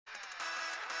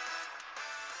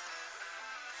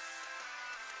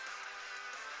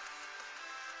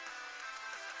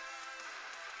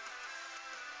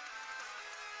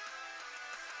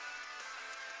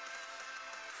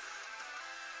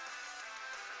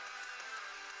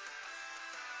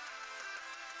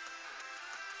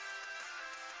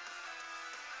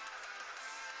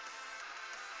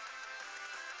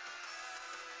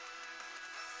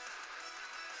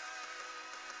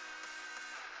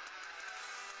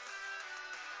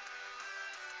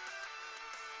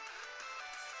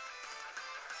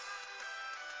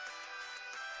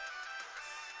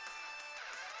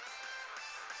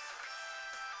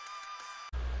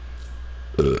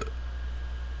His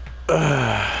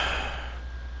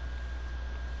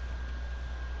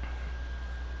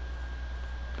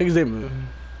name.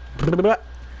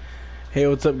 Hey,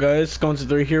 what's up, guys?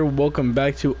 Sconce3 here. Welcome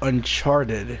back to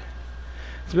Uncharted.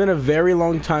 It's been a very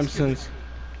long time since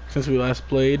we last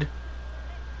played.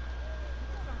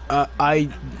 I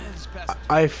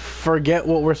forget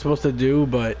what we're supposed to do,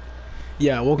 but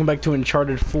yeah, welcome back to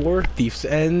Uncharted 4, Thief's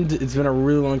End. It's been a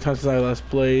really long time since I last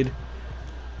played.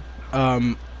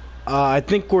 I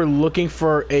think we're looking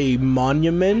for a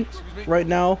monument right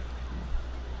now.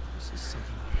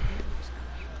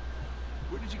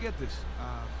 Where did you get this?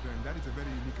 Friend, that is a very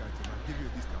unique item. I'll give you a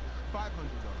discount. $500.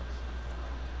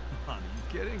 Are you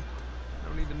kidding? I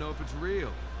don't even know if it's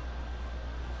real.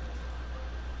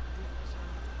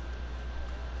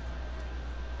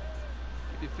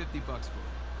 Give you $50 for it.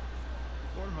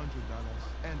 $400,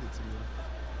 and it's real.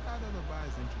 That other buyer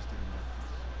is interested in that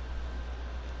piece.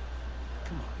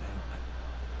 Come on,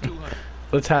 man. 200.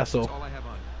 Let's hassle. That's all I have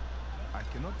on you. I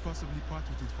cannot possibly part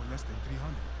with it for less than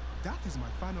 300. That is my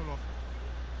final offer. All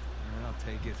right, I'll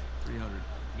take it. 300.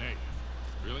 Nay,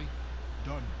 really?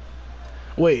 Done.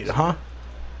 Wait, huh?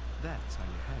 That's how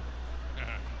you have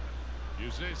it. You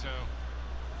say so.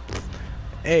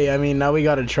 Hey, I mean, now we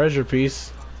got a treasure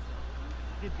piece.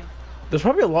 There's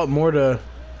probably a lot more to,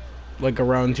 like,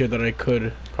 around here that I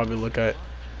could probably look at.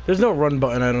 There's no run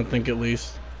button, I don't think, at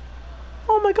least.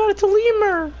 Oh my god, it's a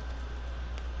lemur!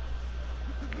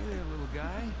 Hey there, little guy.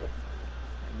 How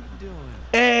you doing?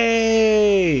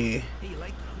 Hey! Hey, you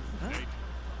like that? Huh? Hey,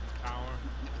 power.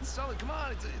 Sully, come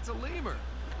on. It's a lemur.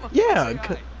 Come on, Yeah, say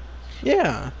hi.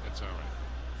 yeah. That's all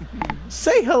right.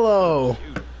 Say hello!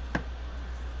 Shoot.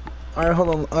 Alright, hold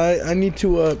on. I need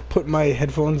to put my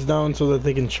headphones down so that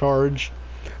they can charge.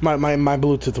 My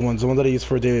Bluetooth ones, the one that I use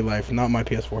for daily life, not my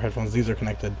PS4 headphones. These are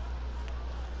connected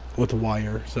with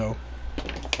wire, so.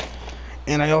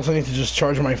 And I also need to just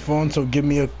charge my phone, so give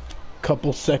me a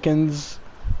couple seconds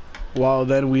while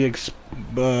then we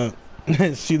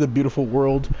see the beautiful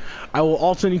world. I will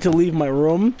also need to leave my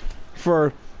room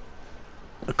for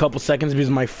a couple seconds because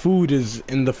my food is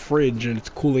in the fridge and it's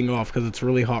cooling off because it's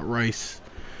really hot rice.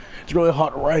 It's really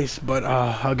hot rice, but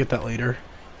I'll get that later.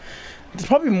 There's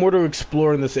probably more to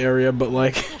explore in this area, but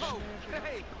like... Whoa,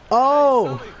 hey.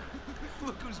 Oh! Hey, Sully.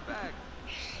 Look who's back.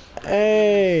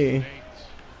 Hey!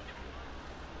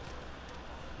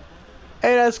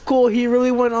 Hey, that's cool. He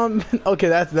really went on... Okay,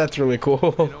 that's really cool.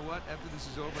 You know what? After this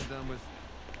is over and done with,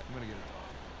 I'm gonna get a dog.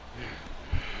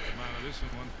 Come out of this in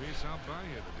one piece, I'll buy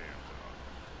you the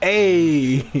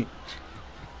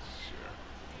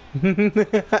damn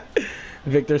dog. Hey!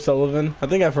 Victor Sullivan. I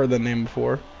think I've heard that name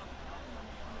before.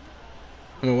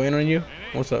 Am I waiting on you?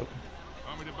 Hey, What's up?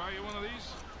 Want me to buy you one of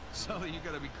these? Sully, you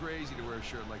gotta be crazy to wear a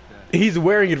shirt like that. He's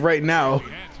wearing it right now.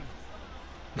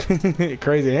 Be handsome.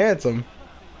 Crazy handsome.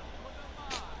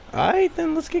 Alright,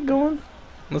 then let's get going.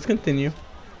 Let's continue. Oh,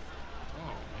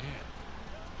 man.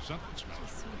 Something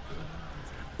smells really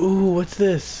good. Ooh, what's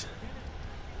this?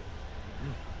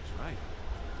 That's right.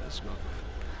 It does smell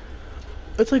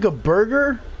good. It's like a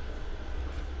burger?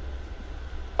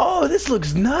 Oh, this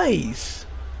looks nice.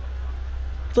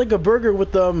 It's like a burger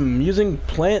with using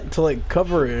plant to like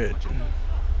cover it.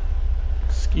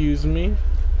 Excuse me.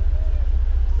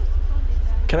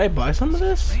 Can I buy some of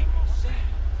this?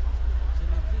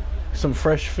 Some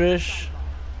fresh fish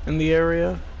in the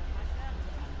area.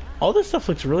 All this stuff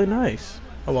looks really nice.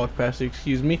 I'll walk past you,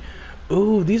 excuse me.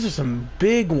 Ooh, these are some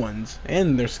big ones.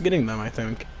 And they're getting them, I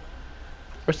think.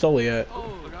 Where's Sully at?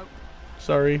 Oh, look out.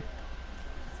 Sorry.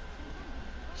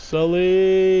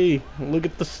 Sully! Look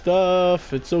at the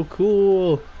stuff. It's so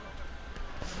cool. Hey,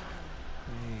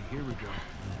 here we go.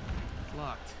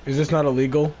 Locked. Is this not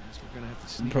illegal? Guess we're gonna have to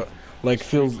sneak. Like,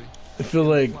 it feels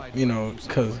like, you know,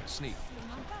 cause... Sneak.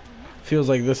 Feels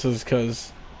like this is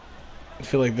cause... I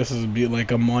feel like this is be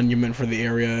like a monument for the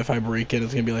area. If I break it,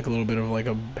 it's gonna be like a little bit of like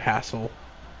a hassle.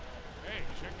 Hey,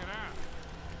 check it out.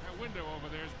 That window over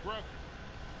there is broken.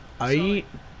 Sully, if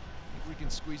we can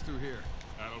squeeze through here.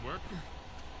 That'll work.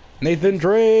 Nathan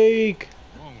Drake!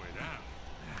 Long way down.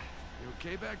 You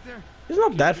okay back there? It's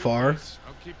not that far. I'll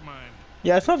keep mine.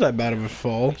 Yeah, it's not that bad of a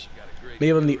fall. You got a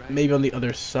great Maybe on the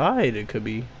other side it could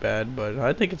be bad, but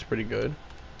I think it's pretty good.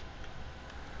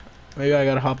 Maybe I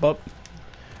gotta hop up.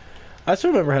 I still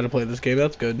remember how to play this game.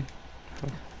 That's good.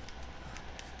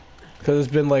 Because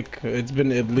it's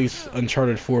been at least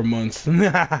Uncharted 4 months.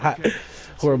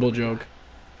 Horrible joke.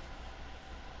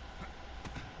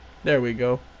 There we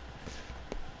go.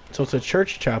 So it's a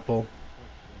church chapel.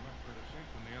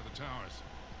 Than the other towers.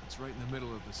 It's right in the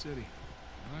middle of the city.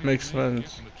 I Makes think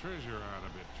sense. Getting the treasure out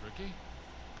of it tricky.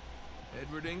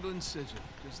 Edward England sigil,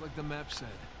 just like the map said.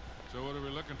 So what are we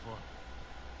looking for?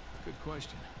 Good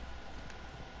question.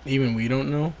 Even we don't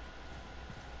know?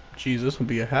 Jeez, this will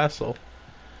be a hassle.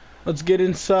 Let's get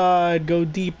inside, go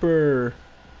deeper.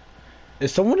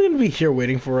 Is someone gonna be here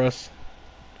waiting for us?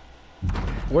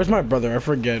 Where's my brother? I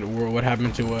forget what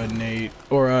happened to Nate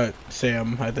or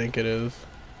Sam. I think it is.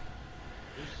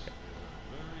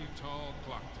 Very tall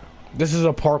clock tower. This is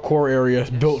a parkour area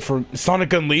built for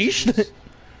Sonic Unleashed.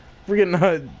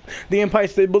 Freaking the Empire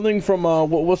State Building from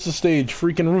what's the stage?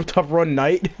 Freaking Rooftop Run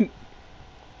Night.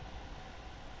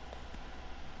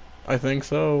 I think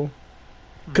so.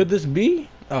 Could this be?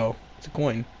 Oh, it's a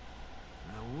coin.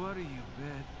 Now what do you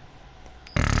bet?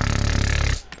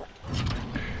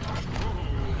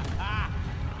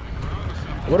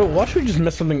 What should we just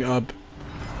mess something up?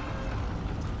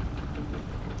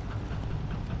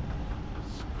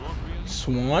 Scorpion.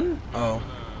 Swan? Oh.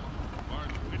 Large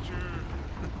pitcher.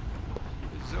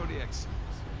 The Zodiac series.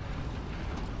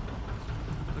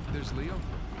 Look, there's Leo.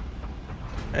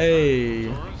 Hey.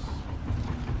 Taurus.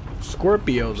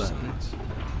 Scorpio then. Signs.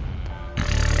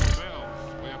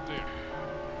 Bells way up there.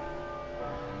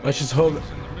 Let's just hope.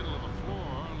 Things in the middle of the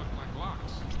floor look like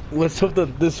locks. Let's hope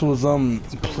that this was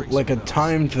like a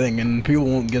time thing and people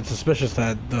won't get suspicious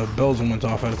that the bells went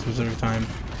off at a specific time.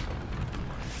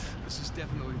 This is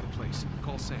definitely the place.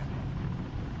 Call Sam.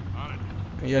 On it.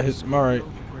 Yeah, all right.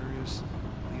 Aquarius,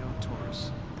 Leo,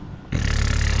 Taurus.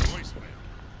 Voicemail.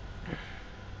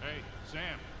 Hey,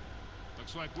 Sam.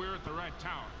 Looks like we're at the right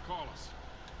tower. Call us.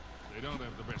 They don't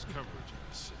have the best coverage in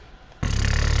this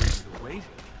city. Wait.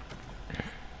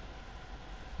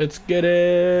 Let's get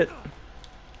it.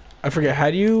 I forget. How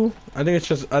do you? I think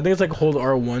it's like hold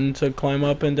R1 to climb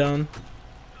up and down.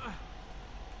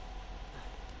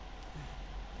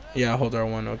 Yeah, hold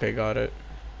R1. Okay, got it.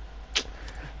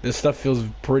 This stuff feels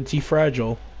pretty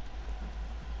fragile.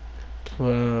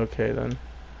 Okay then.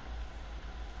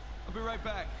 I'll be right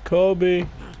back. Kobe.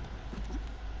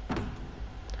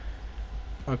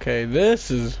 Okay, this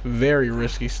is very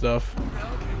risky stuff. Okay.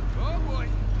 Oh boy.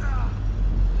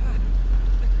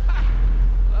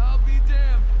 I'll be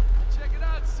damned. Check it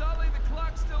out, Sully. The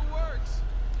clock still works.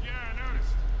 Yeah, I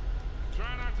noticed.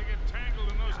 Try not to get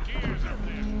tangled in those gears up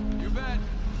there. You bet.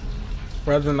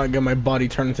 Rather than not get my body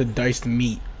turned into diced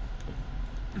meat.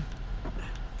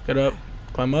 Get up.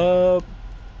 Climb up.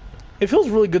 It feels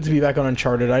really good to be back on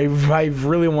Uncharted. I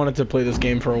really wanted to play this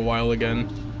game for a while again.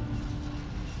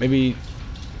 Maybe...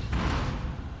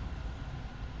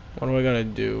 What do I gotta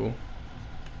do?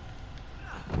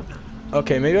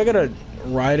 Okay, maybe I gotta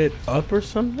ride it up or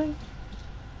something?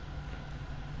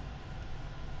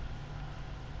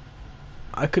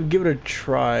 I could give it a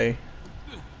try.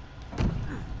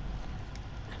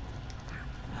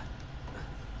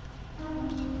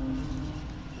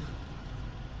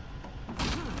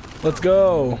 Let's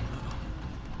go.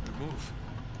 Move.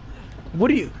 What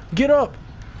do you... Get up!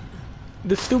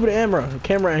 The stupid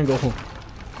camera angle.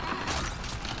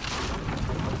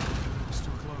 It's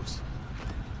too close.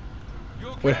 You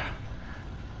okay? Wait.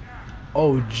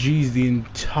 Oh, jeez, the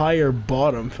entire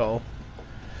bottom fell.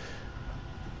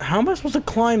 How am I supposed to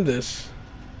climb this?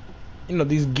 You know,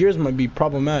 these gears might be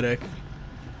problematic.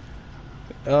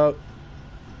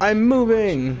 I'm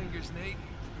moving! Fingers, Nate.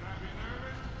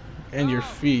 And your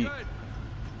feet. Good.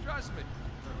 Trust me.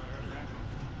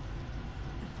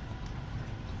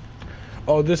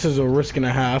 Oh, this is a risk and a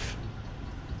half.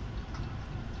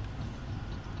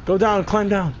 Go down, climb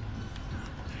down.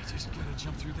 You just gotta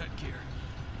jump through that gear.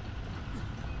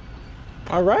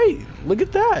 Alright, look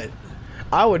at that.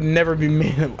 I would never be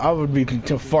made. I would be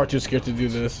far too scared to do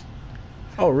this.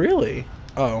 Oh, really?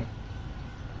 Oh.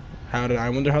 I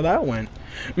wonder how that went.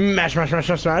 Mash, mash, mash,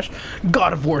 mash, smash.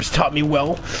 God of War's taught me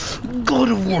well. God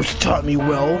of War's taught me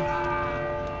well.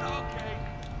 Okay,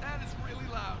 that is really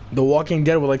loud. The Walking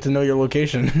Dead would like to know your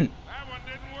location. That one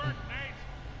didn't work, Nate.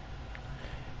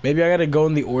 Maybe I gotta go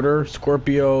in the order.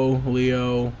 Scorpio,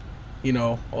 Leo, you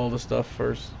know, all the stuff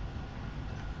first.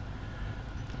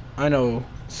 I know.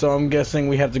 So I'm guessing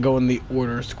we have to go in the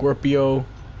order. Scorpio.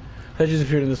 That just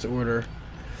appeared in this order.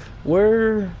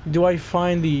 Where do I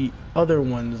find the other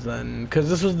ones then? Because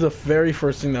this was the very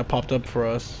first thing that popped up for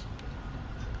us.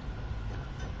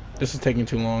 This is taking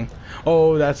too long.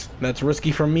 Oh, that's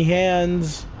risky for me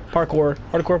hands. Parkour.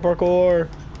 Hardcore parkour.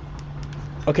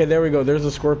 Okay, there we go. There's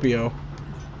a Scorpio.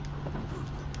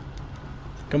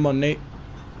 Come on, Nate.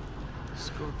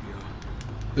 Scorpio.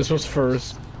 This was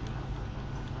first.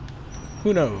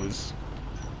 Who knows?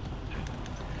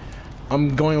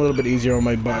 I'm going a little bit easier on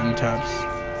my button taps.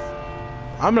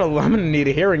 I'm gonna need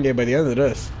a hearing aid by the end of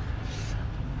this.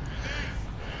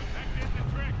 That did the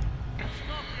trick.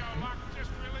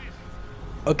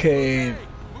 Okay.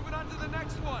 Moving on to the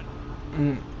next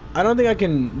one. I don't think I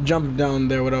can jump down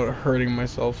there without hurting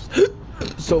myself.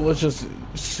 So let's just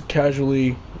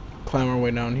casually climb our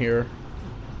way down here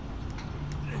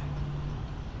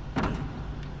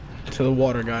to the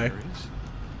water guy. There it is.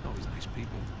 Always nice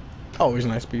people. Always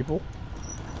nice people.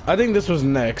 I think this was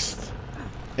next,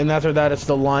 and after that it's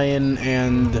the lion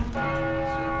and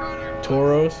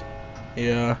Toros.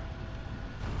 Yeah.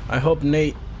 I hope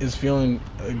Nate is feeling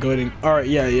good. All right,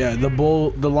 yeah. The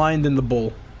bull, the lion, then the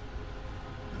bull.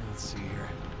 Let's see here.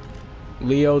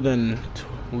 Leo, then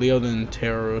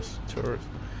Toros.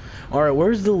 All right,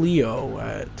 where's the Leo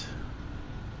at?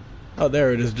 Oh,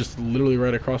 there it is, just literally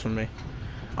right across from me.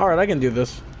 All right, I can do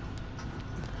this.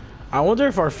 I wonder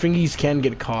if our fingies can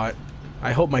get caught.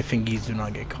 I hope my fingies do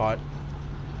not get caught.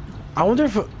 I wonder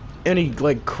if any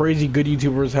like crazy good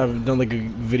YouTubers have done like a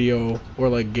video or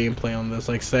like gameplay on this.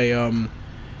 Like say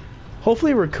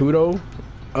hopefully Rakudo,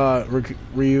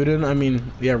 Ryuden. I mean,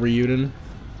 yeah, Ryuden.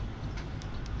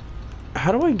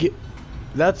 How do I get?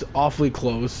 That's awfully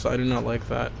close. I do not like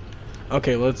that.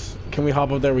 Okay, can we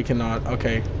hop up there? We cannot.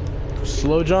 Okay.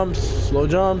 Slow jumps,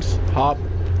 hop,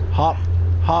 hop,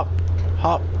 hop,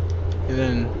 hop, and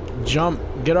then jump,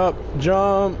 get up,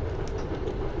 jump.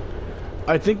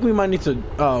 I think we might need to,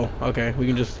 oh, okay, we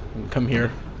can just come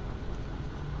here.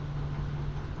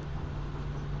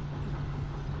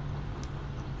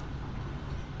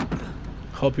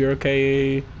 Hope you're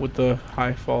okay with the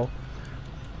high fall.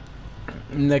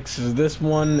 Next is this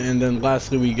one, and then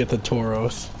lastly we get the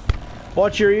Toros.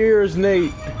 Watch your ears,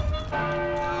 Nate. Thank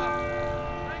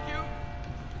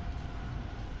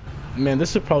you. Man,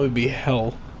 this would probably be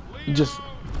hell. Just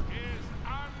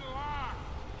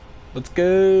let's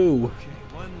go. Okay,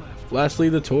 one left. Lastly,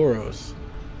 the Toros.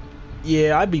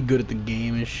 Yeah, I'd be good at the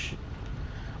game-ish.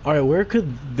 Alright, where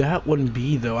could that one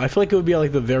be, though? I feel like it would be at,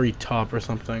 like, the very top or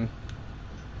something.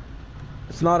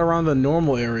 It's not around the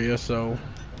normal area, so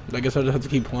I guess I just have to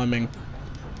keep climbing.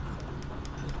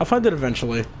 I'll find it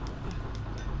eventually.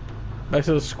 Back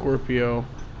to the Scorpio.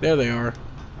 There they are.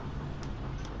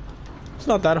 It's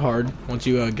not that hard once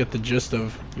you get the gist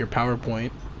of your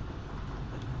PowerPoint.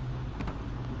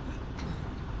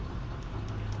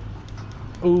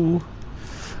 Ooh.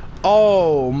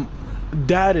 Oh,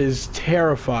 that is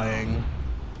terrifying.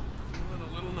 Feeling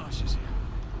a little nauseous here.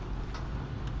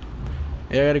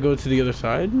 Yeah, I gotta go to the other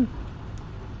side.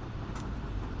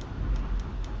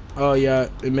 Oh yeah,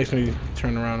 it makes me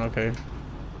turn around, okay.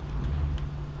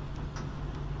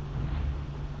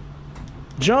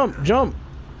 Jump, jump!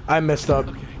 I messed up.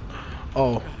 Okay.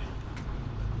 Oh.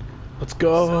 Let's Sully,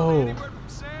 go. any word from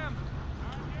Sam?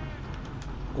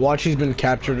 Watch, he's been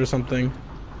captured or something.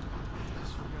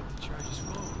 Just forgot to charge his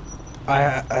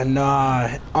phone.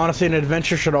 Nah. Honestly, an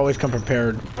adventure should always come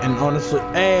prepared. And honestly,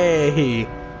 hey!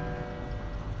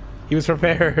 He was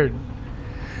prepared.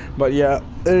 But yeah,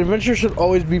 an adventure should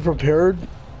always be prepared.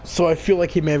 So I feel like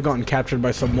he may have gotten captured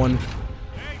by someone.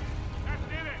 Hey, that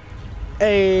did it.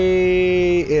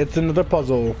 Hey, it's another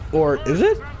puzzle. Or is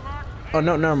it? Oh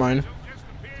no, never mind. Just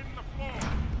appeared in the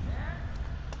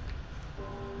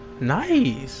floor.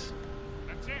 Nice.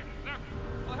 That's it. Look.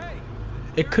 Well, hey.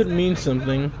 It could mean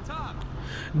something. At the top.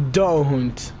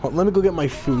 Don't. Let me go get my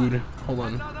food. Hold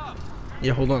on. Not up.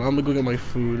 Yeah, hold on. I'm gonna go get my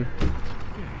food.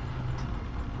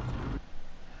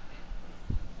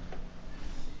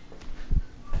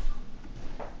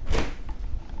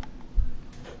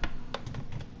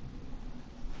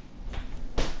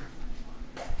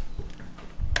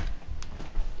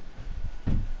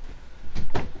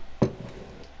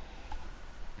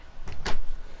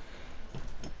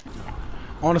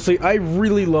 Honestly, I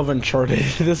really love Uncharted.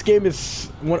 This game is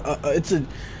one.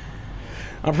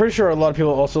 I'm pretty sure a lot of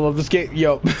people also love this game.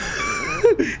 Yo,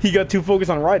 he got too focused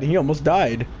on riding. He almost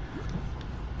died.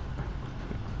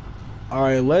 All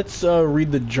right, let's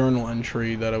read the journal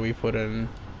entry that we put in.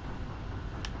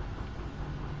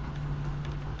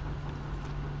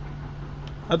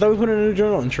 I thought we put in a new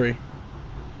journal entry.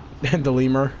 And the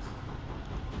lemur.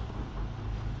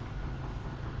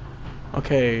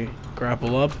 Okay,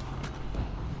 grapple up.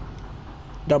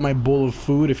 Got my bowl of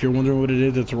food. If you're wondering what it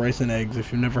is, it's rice and eggs.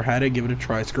 If you've never had it, give it a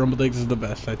try. Scrambled eggs is the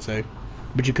best, I'd say.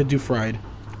 But you could do fried.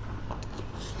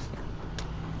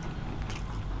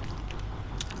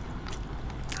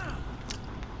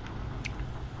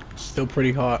 Still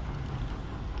pretty hot.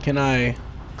 Can I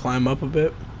climb up a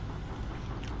bit?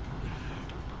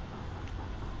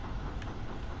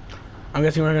 I'm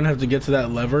guessing we're gonna have to get to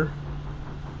that lever.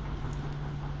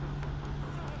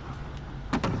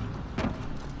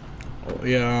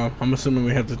 Yeah, I'm assuming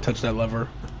we have to touch that lever.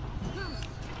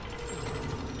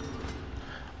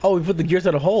 Oh, we put the gears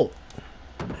at a halt.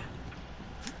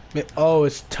 Oh,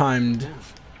 it's timed. That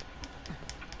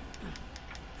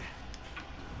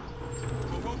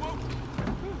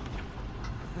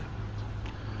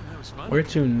was fun. Where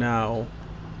to now?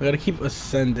 We gotta keep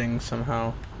ascending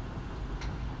somehow.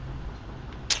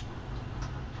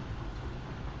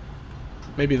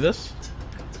 Maybe this?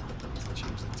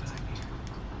 Change the time.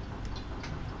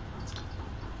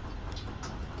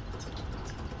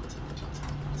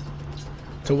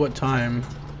 To what time?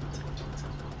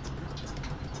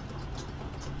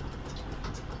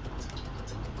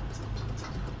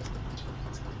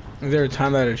 Is there a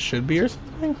time that it should be or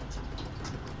something?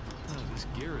 Oh, this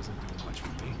gear isn't doing much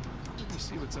for me. Let me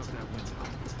see what's out that window.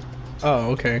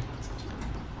 Oh, okay.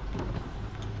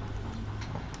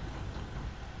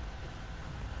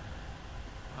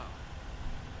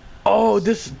 Oh,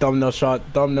 this thumbnail shot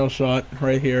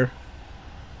right here.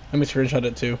 Let me screenshot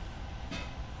it too.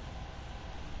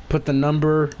 Put the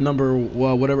number,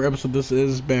 well, whatever episode this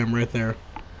is, bam, right there.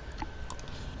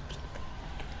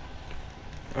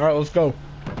 Alright, let's go.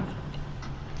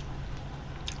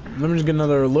 Let me just get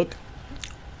another look.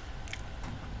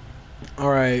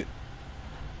 Alright.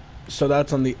 So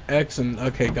that's on the X and,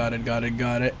 okay, got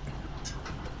it.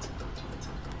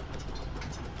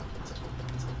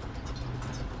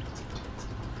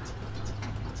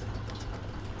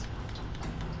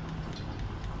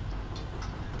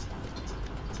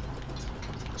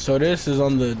 So this is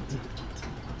on the...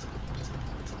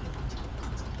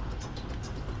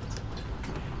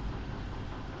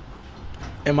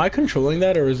 Am I controlling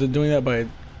that or is it doing that by...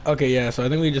 Okay, yeah, so I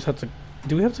think we just have to...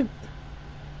 Do we have to...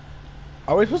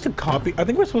 Are we supposed to copy? I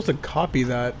think we're supposed to copy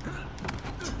that.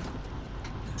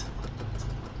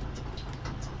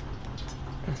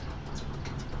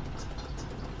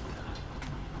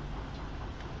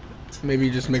 Maybe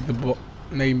just make the...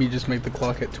 Maybe just make the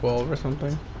clock at 12 or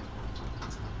something.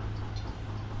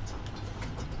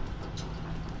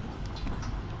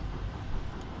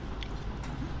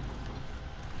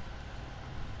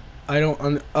 I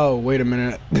don't oh, wait a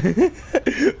minute.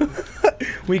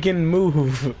 We can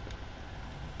move.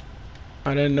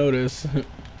 I didn't notice.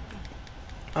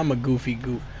 I'm a goofy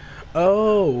goof.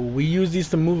 Oh, we use these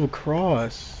to move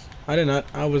across. I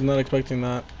was not expecting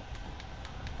that.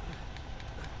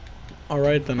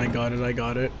 Alright then, I got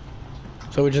it.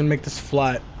 So we just make this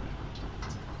flat.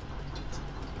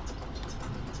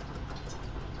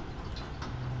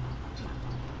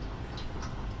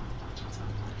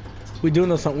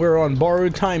 We're on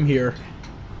borrowed time here.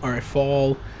 Alright,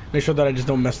 fall. Make sure that I just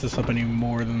don't mess this up any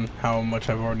more than how much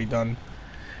I've already done.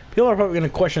 People are probably gonna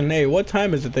question, hey, what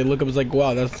time is it? They look up, it's like,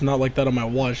 wow, that's not like that on my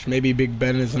watch. Maybe Big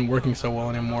Ben isn't working so well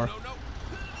anymore.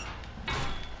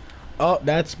 Oh,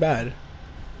 that's bad.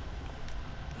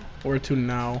 Where to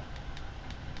now?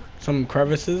 Some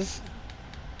crevices?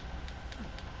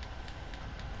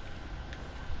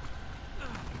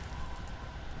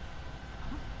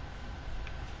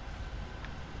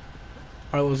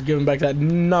 Alright, let's give him back that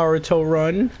Naruto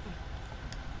run.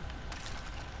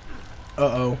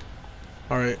 Uh-oh.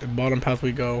 Alright, bottom path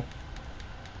we go.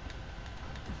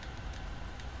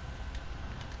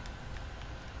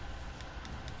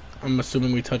 I'm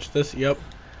assuming we touched this. Yep.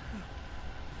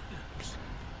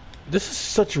 This is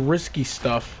such risky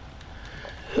stuff.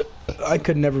 I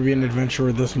could never be an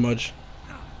adventurer this much.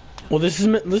 Well, this is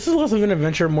less of an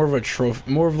adventure, more of a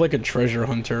trophy, more of like a treasure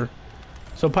hunter.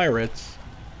 So pirates.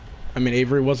 I mean,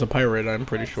 Avery was a pirate, I'm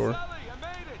pretty sure.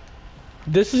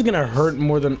 This is gonna hurt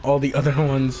more than all the other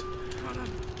ones.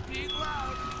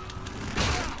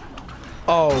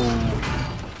 Oh.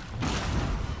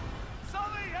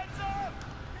 Sully, heads up!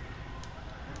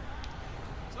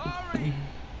 Sorry,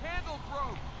 handle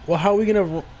broke. Well, how are we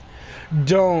gonna...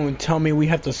 Don't tell me we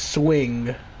have to swing.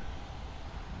 I have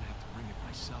to bring it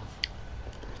myself.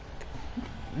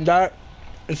 That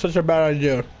is such a bad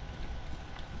idea.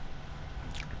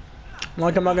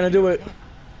 Like, I'm not gonna do it.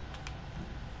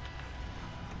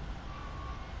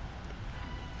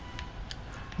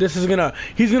 This is gonna...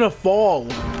 He's gonna fall.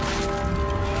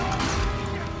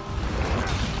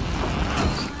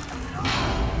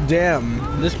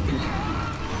 Damn. This...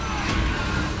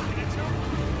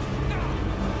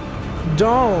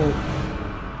 Don't.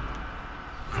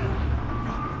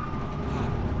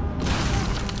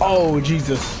 Oh,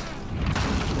 Jesus.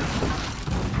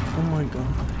 Oh my God.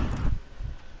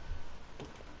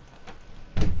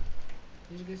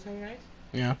 Did you get some rice?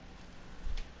 Yeah.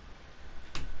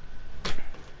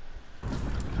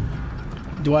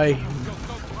 Do I...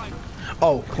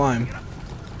 Oh, climb.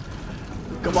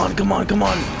 Come on, come on, come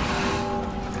on.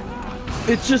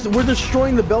 It's just, we're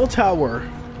destroying the bell tower.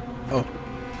 Oh.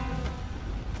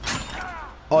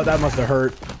 Oh, that must have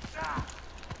hurt.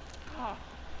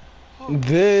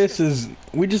 This is...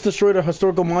 We just destroyed a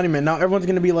historical monument. Now everyone's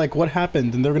gonna be like, what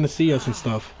happened? And they're gonna see us and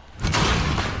stuff.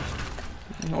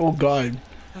 Oh, God.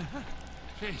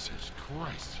 Jesus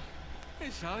Christ. Hey,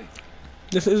 Sally.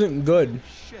 This isn't good.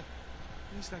 Shit.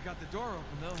 At least I got the door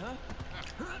open, though, huh?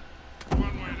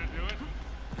 One way to do it.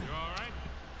 You all right?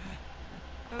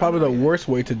 Probably the worst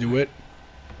way to do it.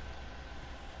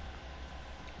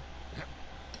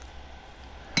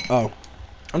 Oh.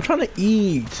 I'm trying to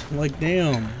eat. Like,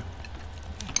 damn.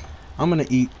 I'm gonna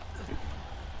eat.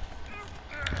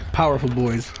 Powerful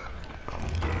boys.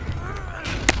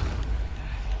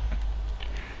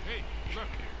 Hey, look.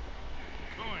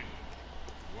 Going.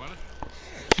 Want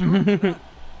it?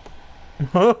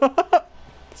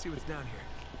 Let's see what's down here.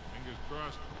 Fingers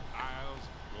crossed. Aisles,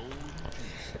 gold.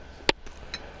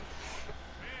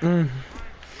 Mm.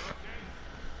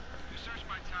 You searched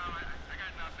my town. I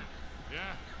got nothing.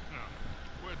 Yeah? No.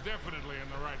 We're definitely in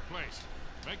the right place.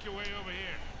 Make your way over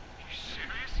here. You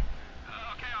serious?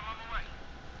 Okay, I'm on my way.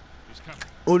 He's coming.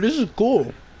 Oh, this is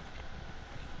cool.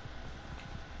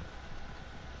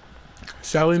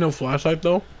 Sally, no flashlight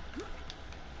though.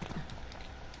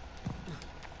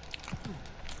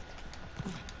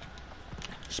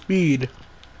 Speed.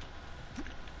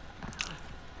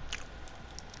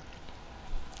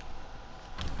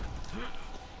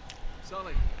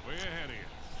 Sully. Way ahead of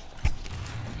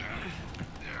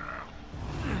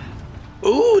you.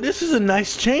 Ooh, this is a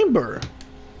nice chamber.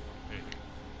 Hey,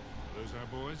 are those our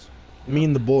boys? Me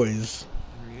and the boys.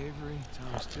 Henry Avery,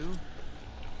 Thomas 2.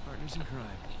 Partners in crime.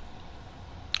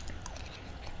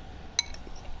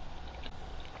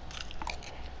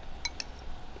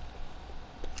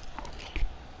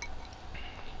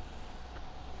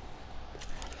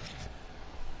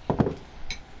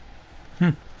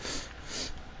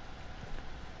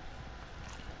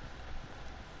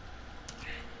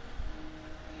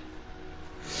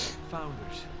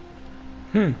 Founders.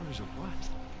 Founders of what?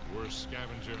 Worst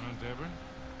scavenger hunt ever?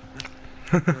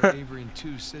 There are Avery and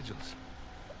 2 sigils.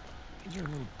 These are a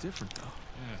little different, though.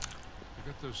 Yeah.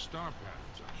 They got those star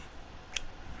patterns on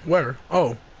them. Where?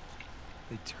 Oh.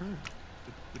 They turn.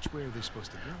 But which way are they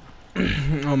supposed to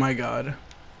go? Oh my God.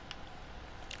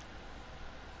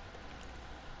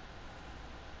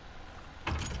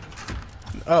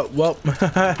 Oh, well.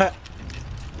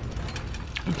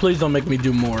 Please don't make me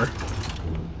do more. Okay.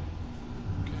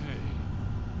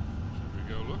 Should we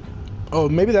go look? Oh,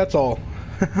 maybe that's all.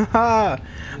 I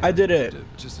did it.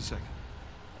 Just a second.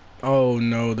 Oh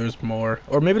no, there's more.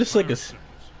 Or maybe this is like a... Fire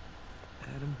symbols.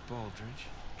 Adam Baldridge,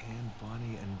 Anne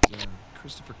Bonny, and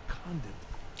Christopher Condon.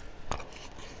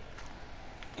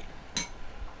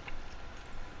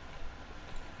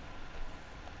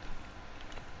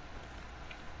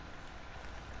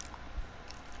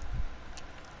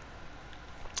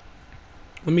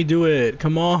 Let me do it.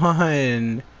 Come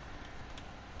on.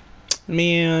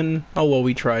 Man. Oh, well,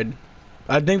 we tried.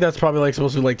 I think that's probably like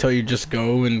supposed to like tell you just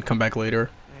go and come back later.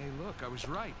 Hey, look, I was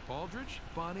right. Baldridge,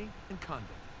 Bonny, and Condon.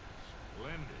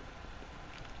 Splendid.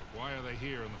 But why are they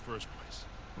here in the first place?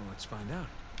 Well, let's find out.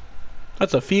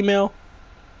 That's a female.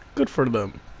 Good for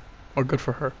them. Or good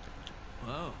for her.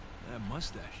 Wow, that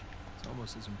mustache. It's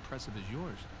almost as impressive as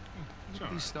yours. Look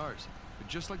at these stars. They're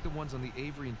just like the ones on the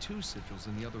Avery and 2 sigils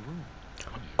in the other room.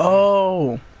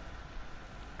 Oh.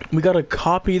 We gotta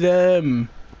copy them.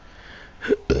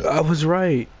 I was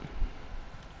right.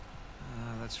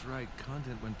 That's right.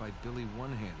 Condon went by Billy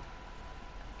One Hand.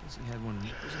 Guess he had one.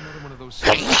 There's another one of those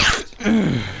sigils.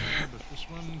 Yeah, but this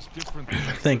one's different than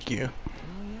the Thank first you.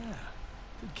 Oh, yeah.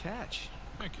 Good catch.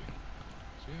 one. Thank you.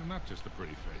 See, I'm not just a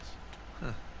pretty face.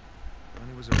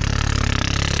 Bonnie was a...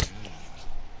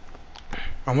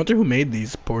 I wonder who made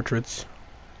these portraits.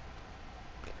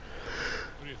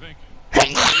 What do you think?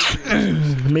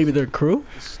 Maybe their crew?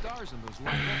 The stars on those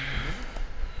line up, remember?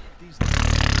 These...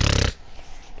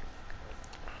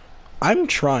 I'm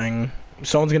trying.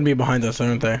 Someone's gonna be behind us,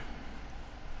 aren't they?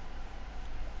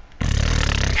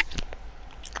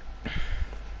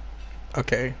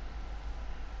 Okay.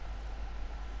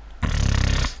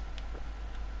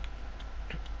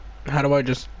 How do I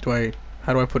just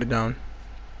how do I put it down?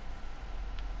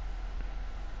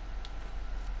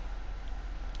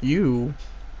 You.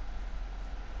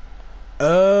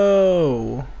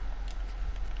 Oh.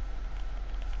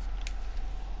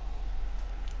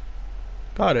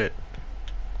 Got it.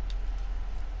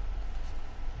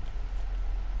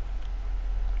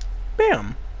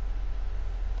 Bam.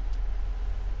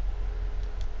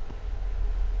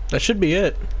 That should be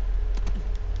it.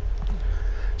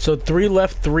 So 3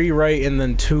 left, 3 right, and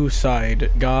then 2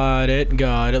 side. Got it,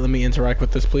 got it. Let me interact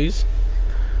with this, please.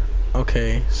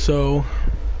 Okay, so...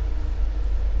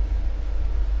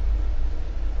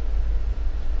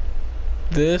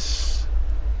 this.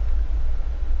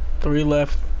 3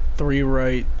 left, 3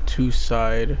 right, 2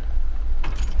 side.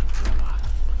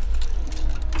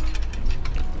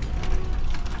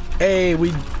 Hey,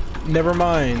 we... Never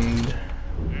mind.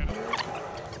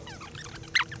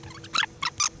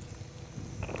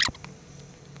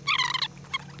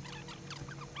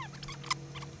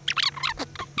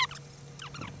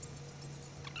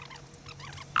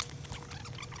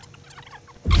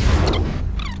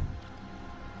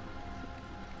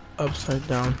 Upside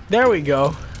down. There we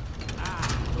go.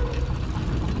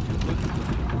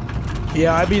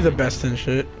 Yeah, I'd be the best in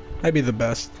shit. I'd be the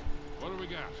best. What do we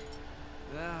got?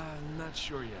 Not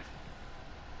sure yet.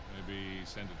 Maybe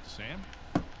send it to Sam?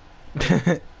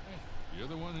 Hey, you're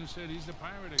the one who said he's the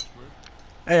pirate expert.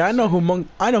 Hey, I know who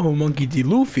Monkey D.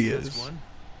 Luffy That's is. one.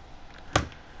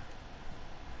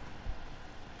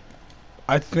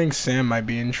 I think Sam might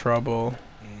be in trouble.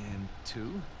 And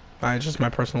 2. It's just my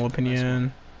personal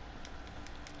opinion.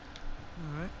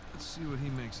 Alright, let's see what he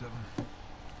makes of him.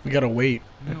 We gotta wait.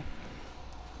 You know,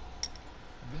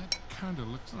 that kind of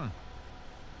looks...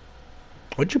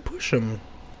 What'd you push him?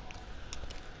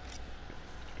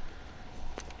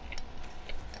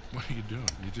 What are you doing?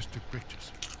 You just took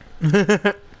pictures.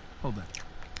 Hold on.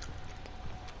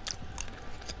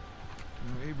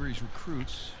 Avery's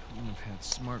recruits wouldn't have had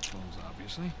smartphones,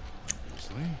 obviously.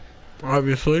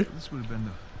 Obviously. This would have been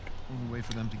the only way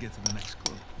for them to get to the next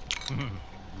clue.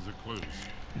 These are clues.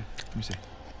 Here, let me see.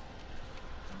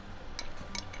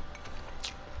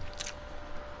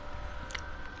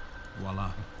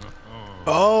 Voila.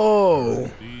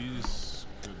 Oh. These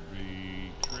could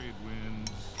be trade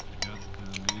winds. Yep,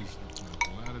 and these look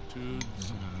like latitudes.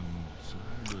 And so I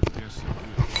would guess that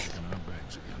we're taking our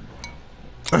bags again, boy.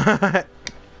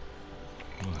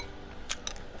 What?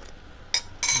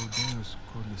 Rodeos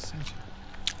Cordillera.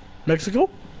 Mexico?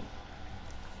 Oh,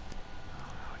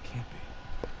 it can't be.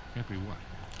 Can't be what?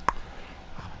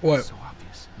 What? It's so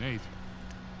obvious. Nate.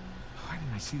 Why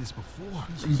didn't I see this before?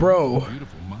 Bro.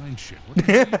 Beautiful mind shit. What the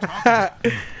hell are you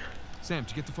talking about? Sam,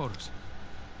 did you get the photos?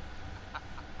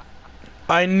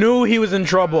 I knew he was in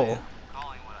trouble.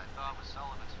 Calling what I thought was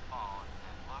Sullivan's phone,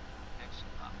 and look who picks it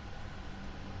up.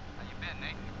 How you been,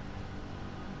 Nate?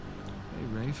 Hey,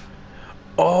 Rafe.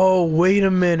 Oh, wait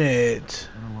a minute.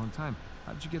 Been a long time.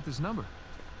 How did you get this number?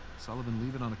 Sullivan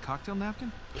leave it on a cocktail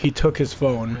napkin? He took his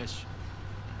phone. Rich.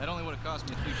 That only would have cost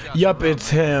me a few shots. Yup, around,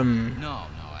 it's right? him. No,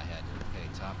 I had to pay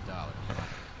top dollar to find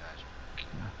you guys.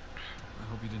 I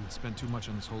hope you didn't spend too much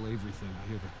on this whole Avery thing. I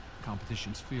hear the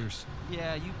competition's fierce.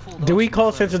 Yeah, you pulled. Did off we some call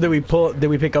clever since or did we moves. pull? Did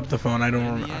we pick up the phone? I don't In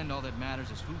the remember. end, all that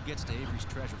matters is who gets to Avery's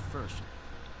treasure first.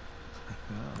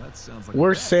 Oh, that sounds like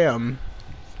Where's a bet. Sam?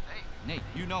 Hey, Nate,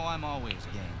 you know I'm always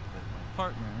game, but my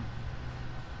partner,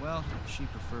 well, she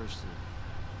prefers to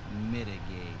mitigate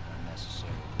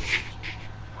unnecessary risks.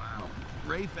 Wow.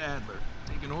 Rafe Adler,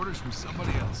 taking orders from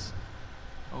somebody else.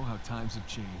 Oh, how times have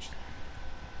changed.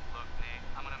 Look, Nate,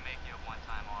 I'm gonna make you a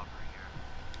one-time offer here.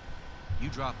 You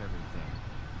drop everything,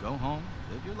 go home,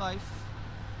 live your life.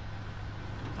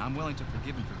 I'm willing to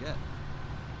forgive and forget.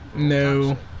 For old No,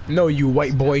 time's sake. no, you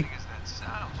white boy. As that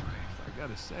sounds, Rafe. I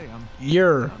gotta say,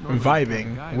 You're I'm not normally the kind of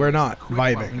vibing. guy who We're likes to not quit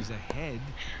while vibing. he's ahead.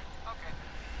 Okay.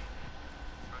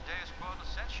 Rodeo's quote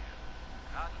sent you.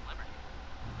 God and liberty.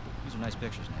 These are nice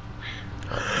pictures, Nate.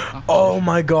 Oh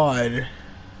my god. You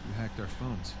hacked our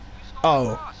phones. You stole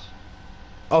Oh. from us.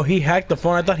 Oh, he hacked the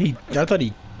phone. I thought he.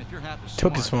 If you're half as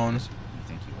took his smart phone. as you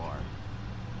think you are,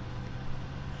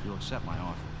 you'll accept my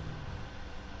offer.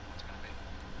 What's it gonna be?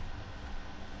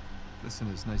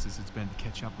 Listen, as nice as it's been to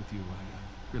catch up with you,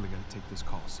 I really gotta take this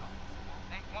call, so.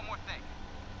 Nate, one more thing.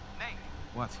 Nate,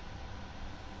 What?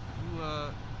 you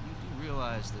do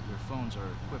realize that your phones are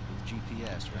equipped with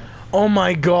GPS, right? Oh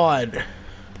my god.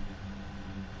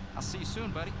 I'll see you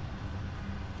soon, buddy.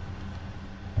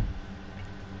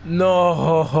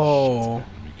 No.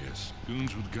 Let me guess.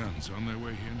 Goons with guns on their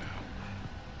way here now.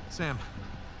 Sam,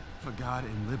 for God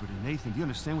and liberty. Nathan, do you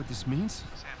understand what this means?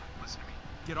 Sam, listen to me.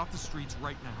 Get off the streets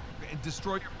right now and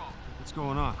destroy Your phone. What's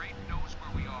going on? Rafe knows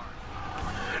where we are.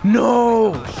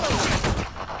 No.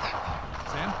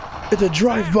 Sam? It's a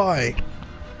drive-by.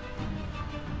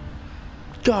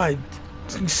 God.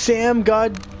 Sam,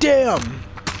 god damn.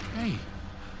 Hey.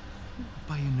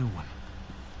 Buy a new one.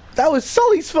 That was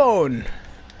Sully's phone.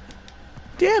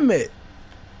 Damn it.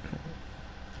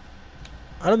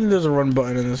 I don't think there's a run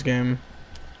button in this game.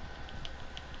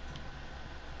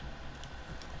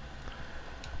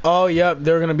 Oh, yep.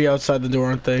 They're going to be outside the door,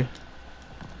 aren't they?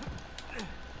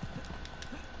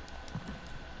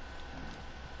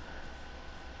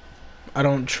 I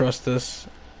don't trust this.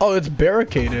 Oh, it's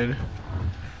barricaded.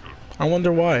 I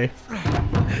wonder why.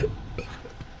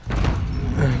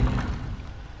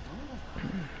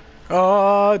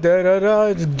 Oh, da da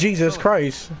da! Jesus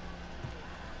Christ!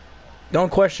 Don't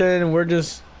question. We're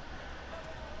just.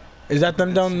 Is that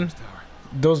them down? Sam's tower.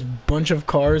 Those bunch of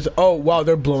cars. Oh wow,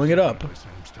 they're blowing it up. By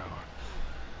Sam's tower.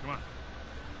 Come on.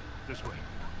 This way.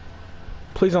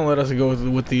 Please don't let us go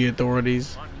with the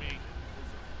authorities. On me.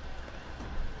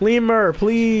 Lemur,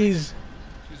 please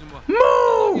Excusez-moi.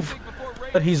 move! Think before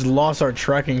rain- But he's lost our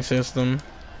tracking system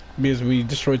because we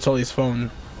destroyed Sully's phone.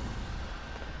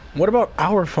 What about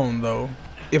our phone though?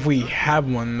 If we have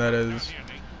one, that is. Here,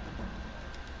 Nate.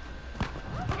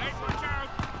 Nate, watch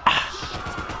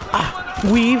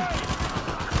out! Weave.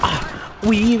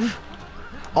 Weave.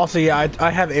 Also, yeah, I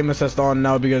have aim assist on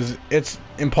now because it's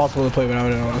impossible to play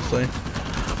without it, honestly.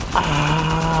 100%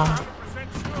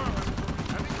 sure.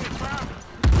 I think they found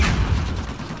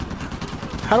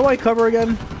it. How do I cover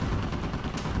again?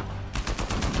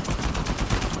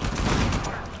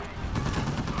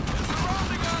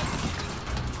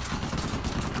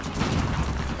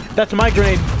 That's my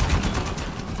grenade.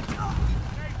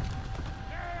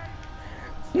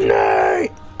 Nay!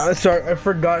 Sorry, I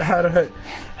forgot how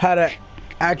to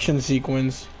action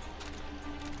sequence.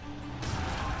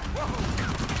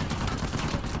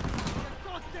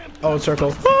 Oh,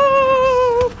 circle.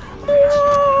 Ah!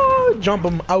 Ah! Jump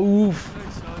him. Oof.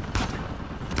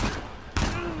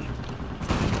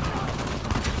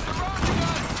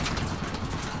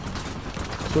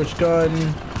 Switch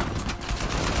gun.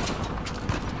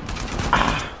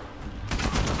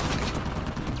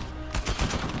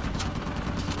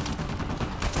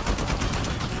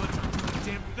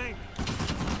 Damn thing.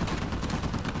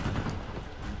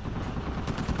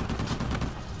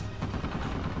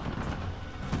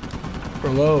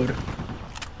 Reload.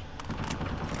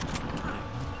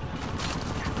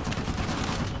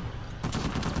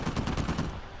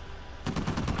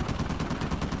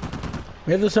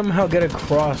 We have to somehow get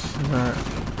across that.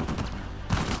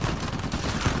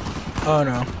 Oh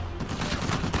no.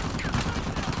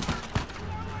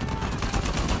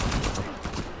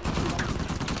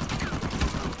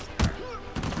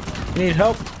 You need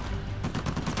help?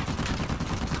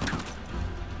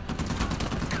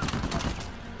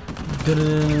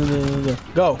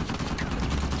 Go.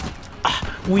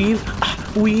 Weave.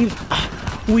 Weave.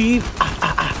 Weave.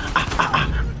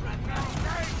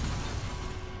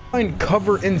 Find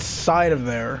cover inside of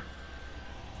there.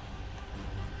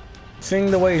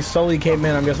 Seeing the way Sully came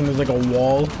in, I'm guessing there's like a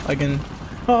wall I can.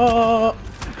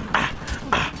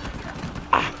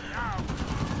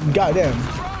 Goddamn.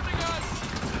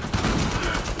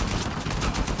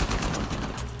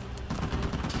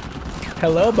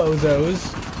 Hello,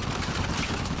 bozos.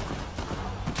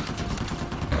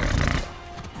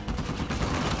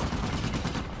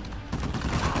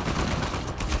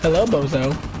 Hello,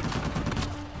 bozo.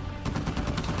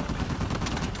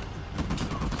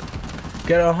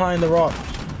 Get behind the rock.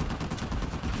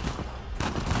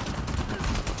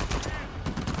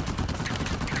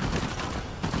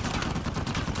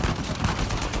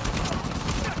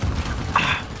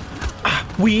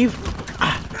 Weave.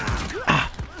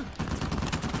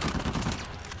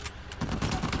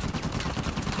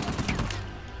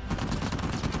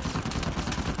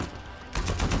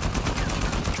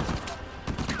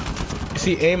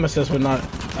 See, aim assist would not.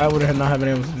 I would have not have been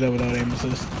able to do that without aim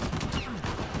assist.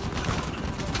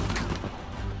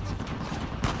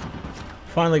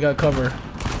 Finally got cover.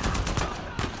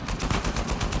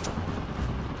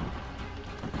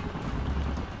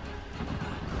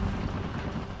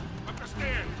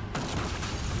 Understand.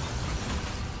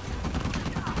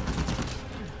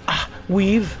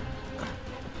 Weave.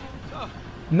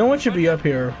 No one should be up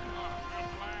here.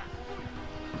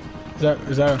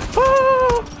 Is that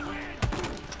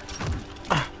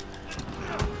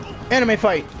anime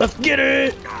fight? Let's get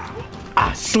it!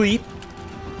 Sleep.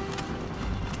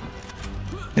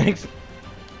 Thanks.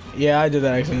 Yeah, I did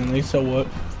that accidentally, so what?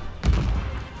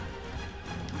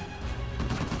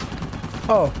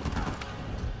 Oh.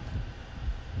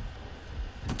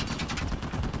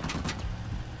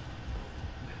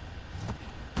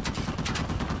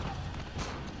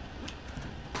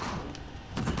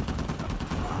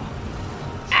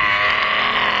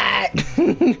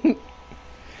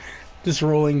 Just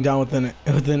rolling down with an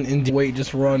indie weight,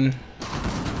 just run.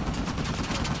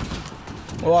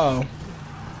 Wow.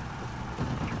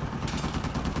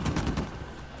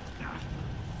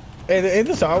 Hey, ain't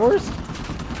this ours?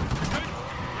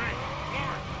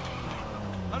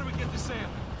 How do we get to Sam?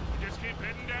 We just keep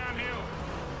heading downhill.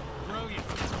 Brilliant.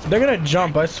 They're gonna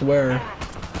jump, I swear.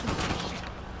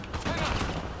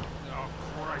 Oh,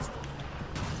 Christ.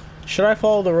 Should I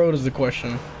follow the road is the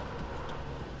question.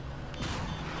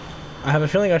 I have a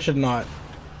feeling I should not.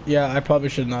 Yeah, I probably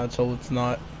should not, so let's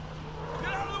not.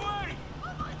 Get out of the way!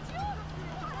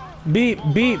 Beep,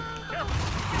 beep.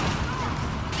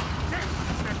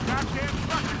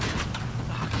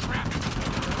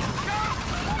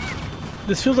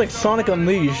 This feels like Sonic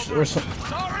Unleashed or something.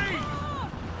 Sorry!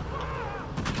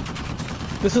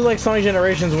 This is like Sonic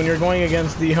Generations when you're going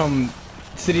against the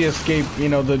City Escape, you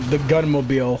know, the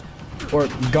gunmobile or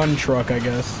gun truck, I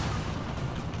guess.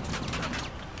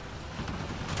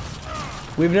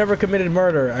 We've never committed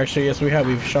murder. Actually, yes, we have.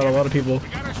 We've shot a lot of people. We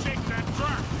gotta shake that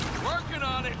truck. Working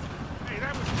on it. Hey,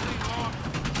 that was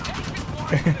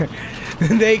clean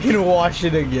off. They can wash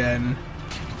it again.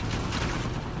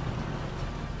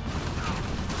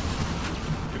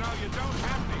 You know, you don't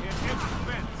have to hit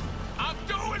every fence. I'm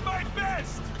doing my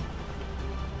best!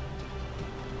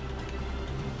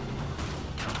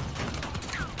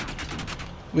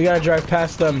 We gotta drive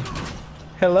past them.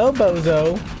 Hello,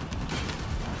 bozo.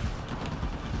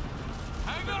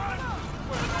 Hang on!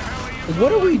 Where the hell are you?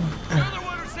 What are we? Another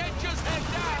one who said just head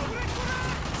down!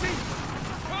 See,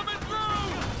 coming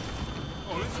through!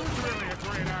 Oh, this was really a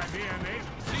great idea, Nate.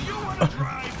 See, you want to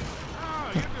drive?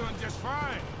 Oh, you're doing just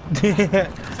fine. See?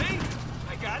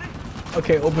 I got it.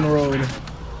 Okay, open road.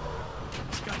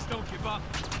 These guys don't give up.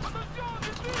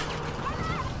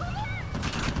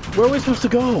 Where are we supposed to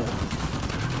go?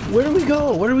 Where do we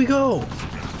go? Where do we go?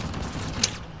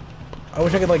 I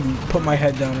wish I could like put my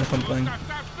head down or something. Stop,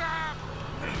 stop, stop!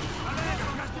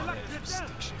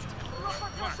 Stick shift. Come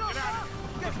on,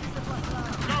 get out of here.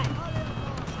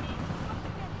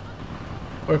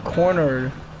 Go! We're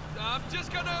cornered. I'm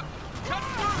just gonna cut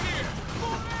through here.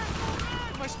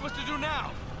 What am I supposed to do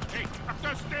now? Hey, up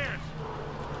those stairs!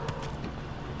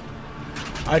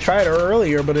 I tried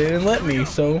earlier, but it didn't let me.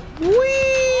 So,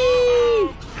 whee!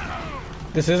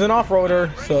 This is an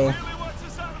off-roader, so Really wants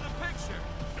us out of the picture.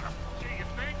 Do you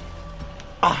think?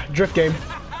 drift game.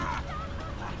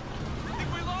 Think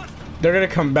we lost him? They're gonna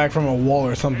come back from a wall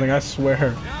or something. I swear.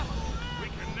 Yeah? We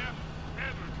can never,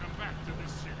 ever come back to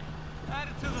this city. Add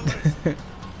it to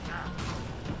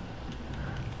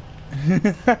the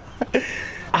list.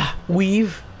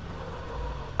 Weave.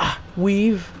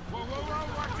 Weave. Whoa, whoa,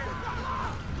 whoa, watch it!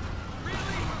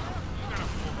 Really? You got a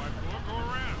 4x4, go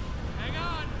around. Hang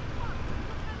on.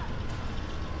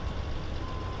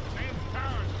 Sam's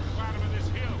tower's at the bottom of this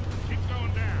hill. Keep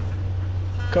going down.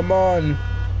 Come on.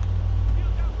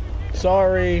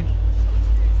 Sorry.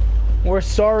 We're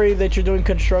sorry that you're doing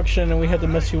construction and we had to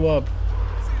mess you up. See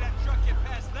that truck get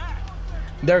past that?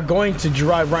 They're going to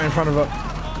drive right in front of us.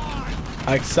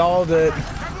 I solved it.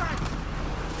 Come right.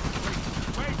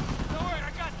 Wait, don't worry,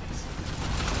 I got this.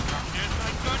 Yes, I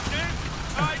got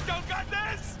this. I don't got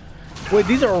this. Wait,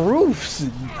 these are roofs.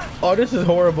 Oh, this is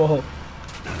horrible.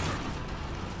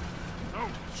 Oh, we're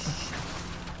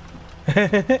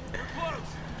close.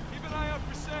 Keep an eye out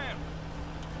for Sam.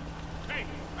 Hey,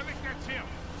 I think that's him.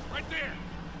 Right there.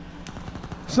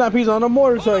 Snappy's on a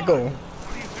motorcycle.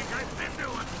 What do you think I've been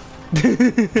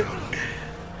doing?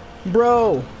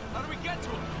 Bro, How do we get to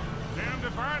him? Damned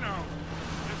if I know.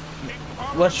 Just keep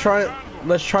following let's that try convoy.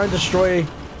 and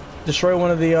destroy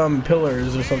one of the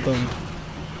pillars or something. You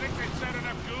think they set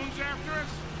enough goons after us?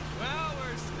 Well,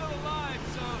 we're still alive,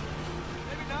 so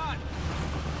maybe not.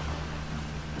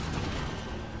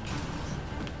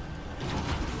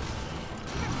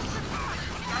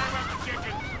 Sorry about the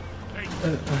chickens. Hey,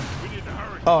 we need to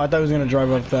hurry. Oh, I thought he was gonna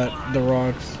drive up the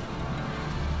rocks.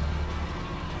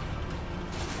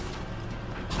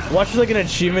 Watch like an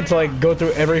achievement to like go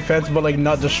through every fence but like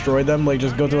not destroy them, like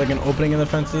just go through like an opening in the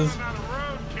fences. Not a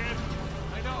road, kid.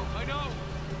 I know.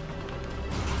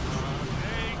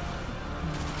 Hey.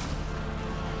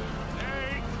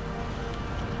 Hey.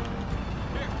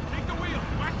 Here, take the wheel.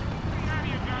 What? Get out of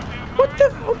your goddamn What the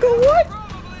mind. fuck? What? Probably.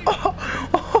 Oh.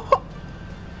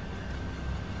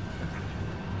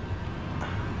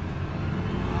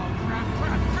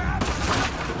 Crap.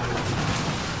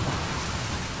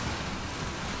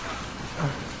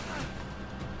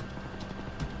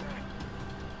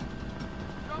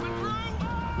 Coming through.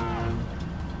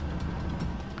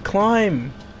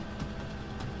 Climb.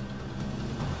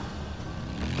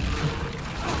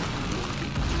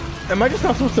 Am I just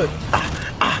not supposed to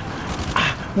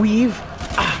weave?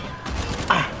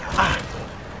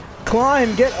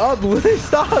 Climb, get up,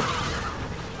 stop.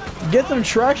 Get some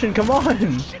traction, come on.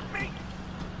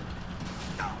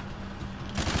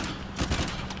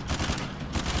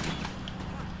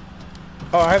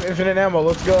 Oh, I have infinite ammo,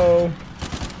 let's go.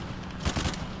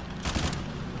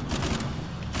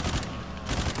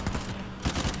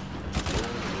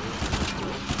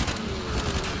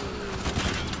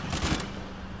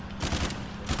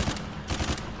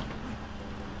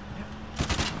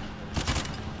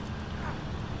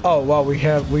 Oh wow,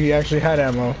 we actually had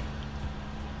ammo.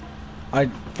 I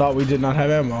thought we did not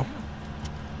have ammo.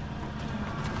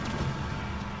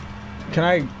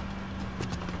 Can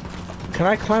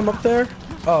I climb up there?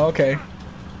 Oh, okay.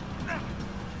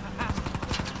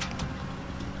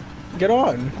 Get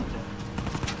on.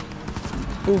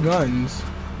 Ooh, guns.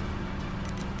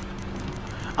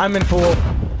 I'm in full.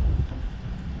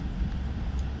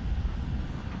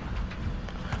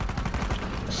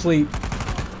 Sleep.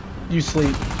 You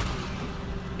sleep.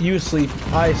 You sleep.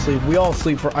 I sleep. We all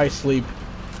sleep for I sleep.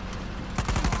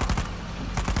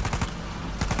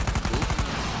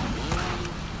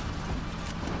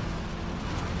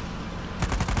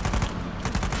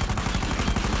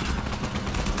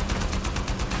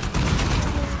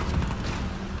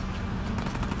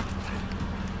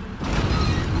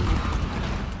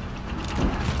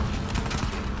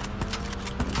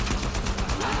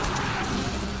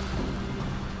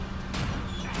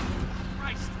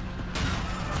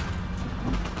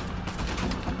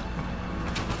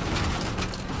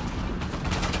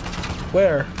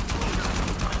 Where?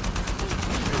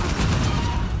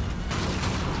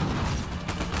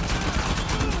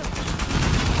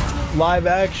 Live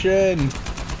action.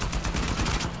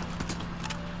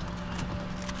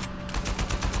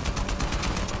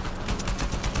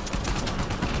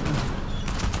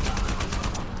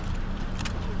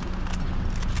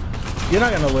 You're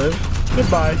not gonna live.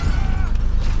 Goodbye.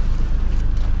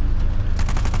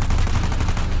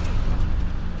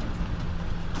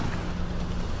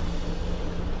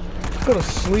 Go to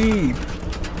sleep.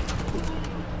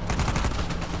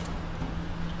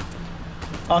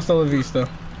 Hasta la vista.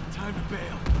 Time to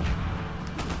bail.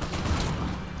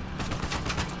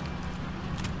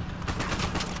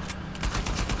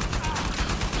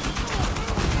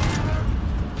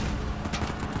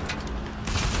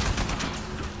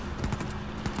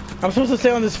 I'm supposed to stay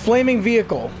on this flaming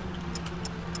vehicle.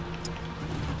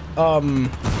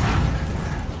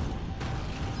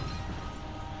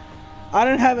 I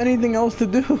didn't have anything else to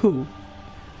do.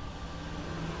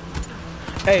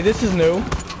 Hey, this is new.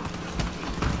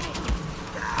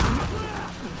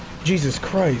 Jesus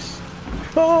Christ.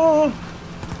 Oh!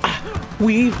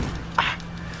 Weave.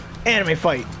 Anime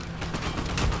fight.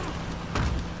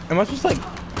 Am I supposed to like...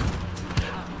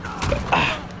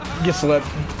 get slipped?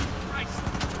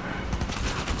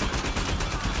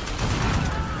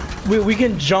 We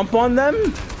can jump on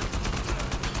them?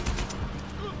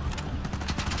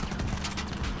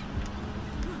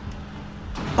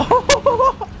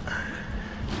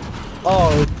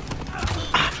 Oh.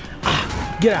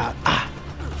 Get out.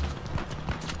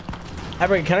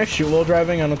 Can I shoot while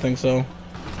driving? I don't think so.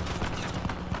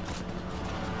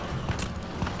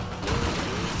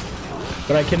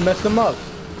 But I can mess them up.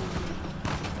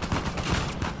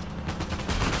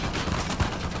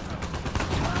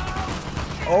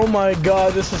 Oh my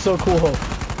god, this is so cool.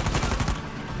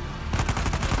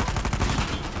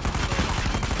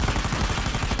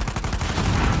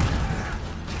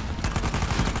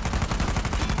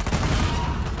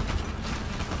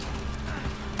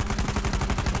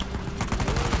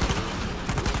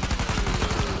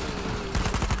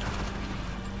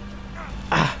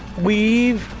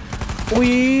 Weave.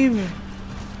 Weave.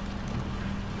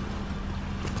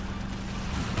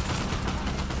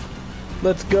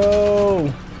 Let's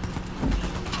go.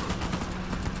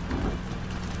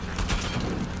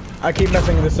 I keep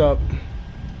messing this up.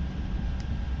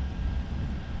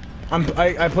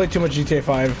 I play too much GTA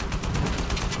 5.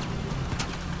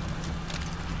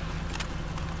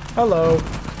 Hello.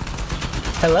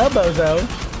 Hello,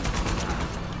 bozo.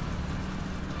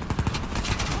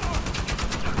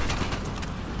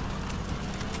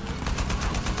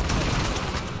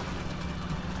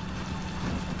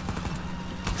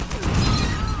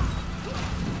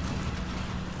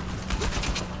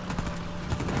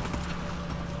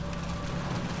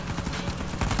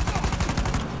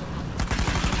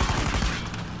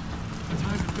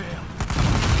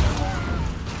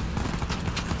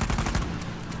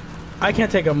 I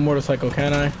can't take a motorcycle,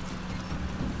 can I?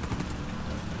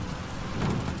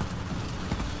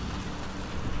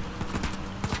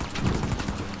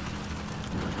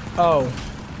 Oh.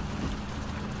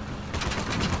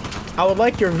 I would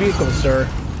like your vehicle, sir.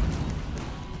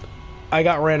 I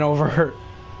got ran over.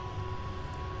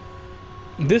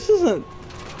 This is a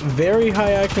very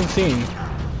high action scene.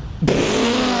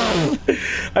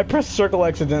 I pressed circle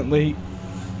accidentally.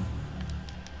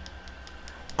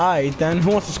 Alright then,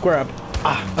 who wants to square up?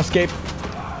 Escape.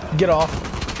 Get off.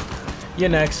 You're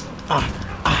next.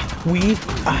 Weave.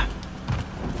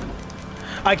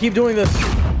 I keep doing this.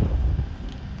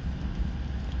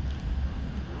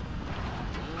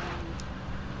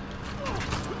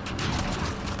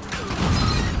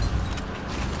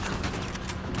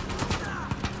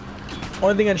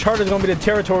 Only thing Uncharted is gonna be the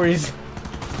territories.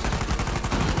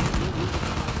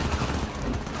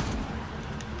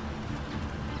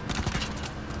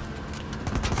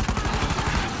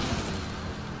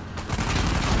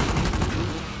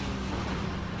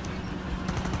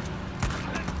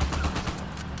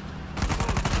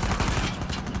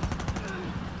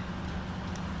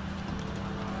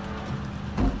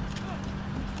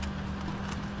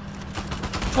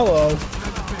 Hello.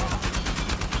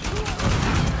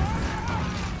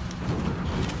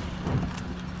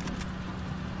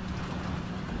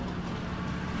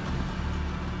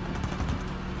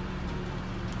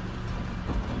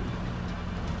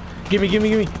 Gimme, gimme,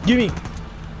 gimme, gimme.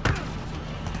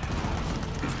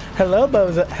 Hello,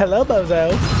 bozo. Hello,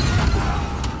 bozo.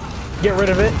 Get rid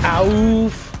of it.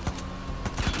 Oof.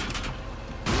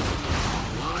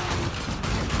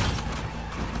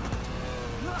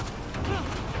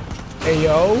 Hey,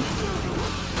 yo.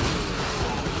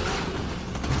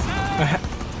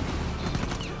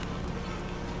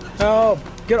 Oh,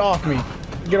 get off me.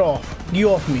 Get off. Get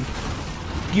off me.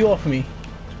 Get off me.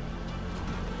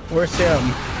 Where's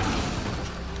Sam?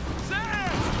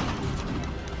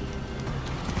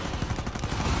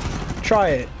 Try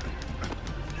it.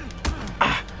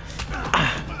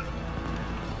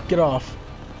 Get off.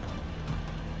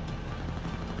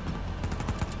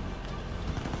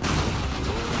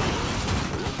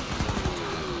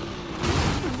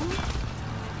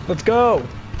 Let's go.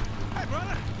 Hey,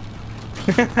 brother.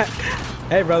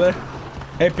 Hey, brother.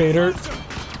 Hey, Peter.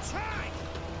 Try.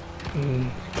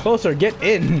 Closer. Get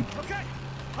in. Okay,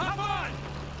 hop on.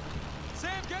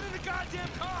 Sam, get in the goddamn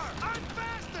car. I'm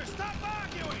faster. Stop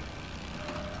arguing.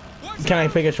 What's Can I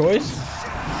up? pick a choice?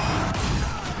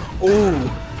 Ooh.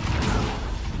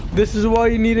 This is why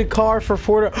you need a car for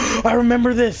Ford. I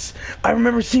remember this. I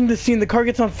remember seeing this scene. The car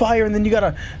gets on fire and then you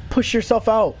gotta push yourself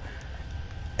out.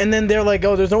 And then they're like,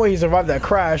 oh, there's no way he survived that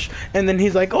crash. And then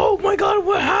he's like, oh my god,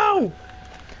 what, how?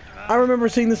 I remember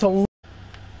seeing this a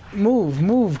Move,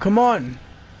 move, come on.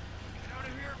 Get out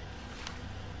of here.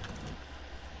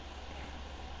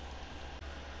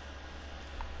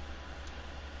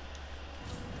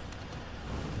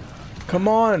 Come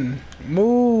on,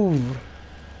 move.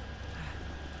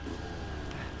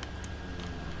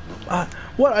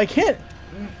 What? I can't.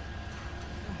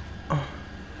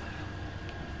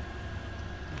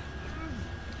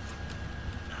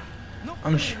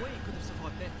 I'm sure.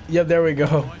 Yep, there we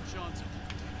go.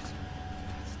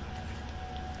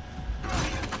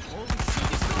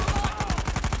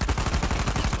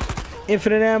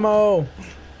 Infinite ammo.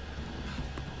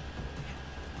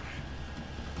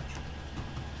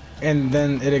 And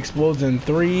then it explodes in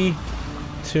 3,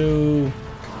 2,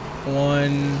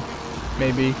 1,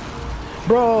 maybe.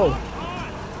 Bro!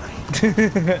 Here,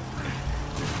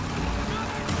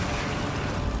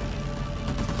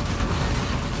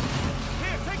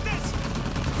 take this.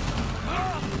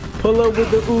 Pull up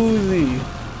with the Uzi.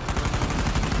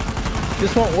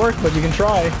 This won't work, but you can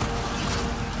try.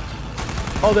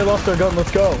 Oh, they lost their gun. Let's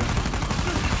go.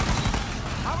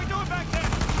 How we doing back there?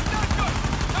 Not good.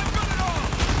 Not good at all.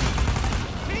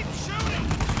 Keep shooting.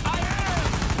 I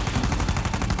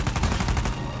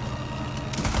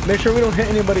am. Make sure we don't hit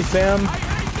anybody, Sam. I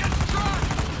hate this truck.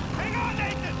 Hang on,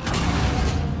 Nathan.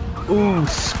 Ooh,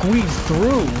 squeeze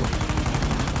through.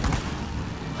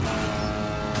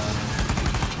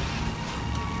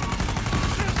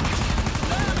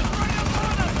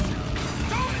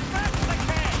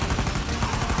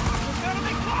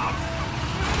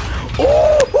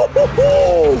 Oh!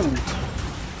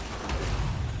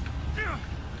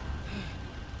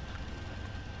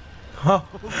 Huh.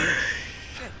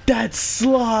 That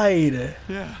slide.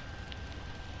 Yeah.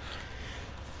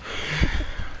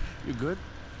 You good?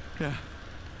 Yeah.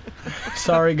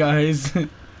 Sorry, guys. Let's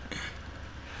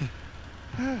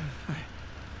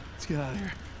get out of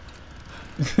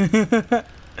here.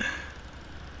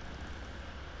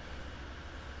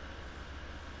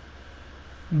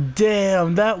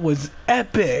 Damn, that was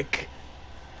epic.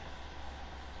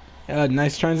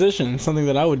 Nice transition. Something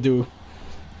that I would do.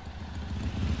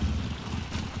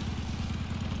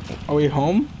 Are we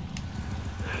home?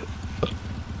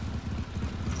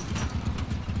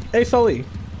 Hey, Sully.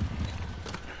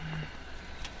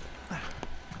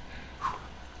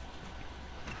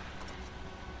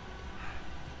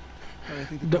 I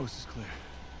think the coast is clear.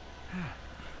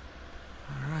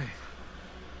 All right.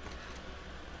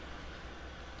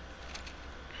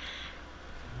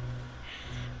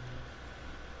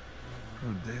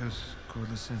 Oh, Deus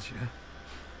Corlicentia.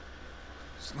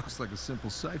 This looks like a simple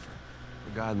cipher.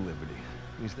 For God and liberty.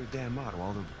 Means their damn motto.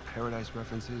 All the paradise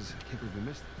references. I can't believe we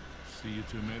missed it. See, you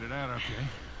two made it out okay.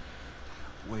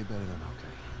 Way better than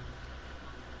okay.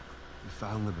 We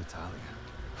found Libertalia.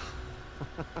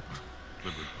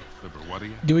 What are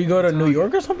you? Do we go to New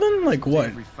York or something? Like what?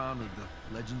 Avery founded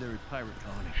the legendary pirate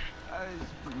colony.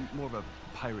 It's more of a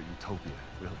pirate utopia,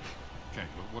 really. Okay,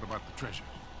 but what about the treasure?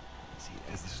 See,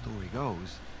 as the story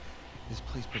goes, this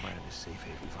place provided a safe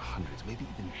haven for hundreds, maybe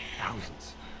even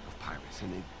thousands of pirates,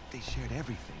 and they shared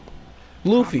everything.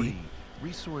 Luffy. Property,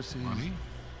 resources.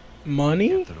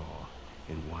 Money? Kept it all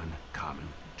in one common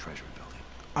treasure building.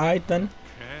 Alright then.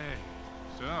 Okay,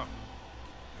 so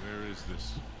where is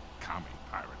this commie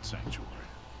pirate sanctuary?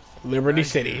 Liberty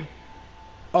City.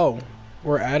 Oh,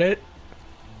 we're at it?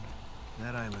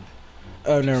 That island.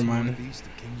 Oh, never just mind. northeast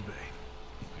of Kings Bay.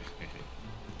 Hey,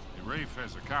 Rafe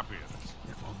has a copy of this.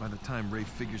 Yeah, well, by the time Ray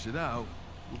figures it out,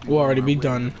 We'll on already our be way to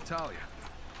done. Natalia.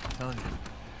 I'm telling you,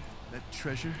 that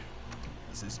treasure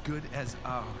is as good as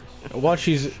ours. Watch,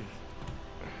 he's.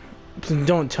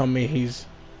 Don't tell me he's.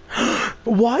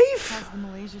 Wife? How's the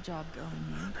Malaysia job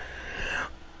going, man?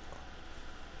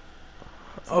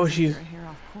 Oh, Seems like she's. you're a hair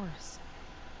off course.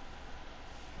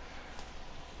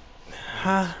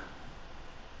 Huh?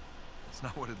 It's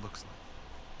not what it looks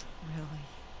like. Really?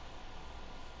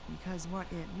 Because what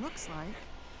it looks like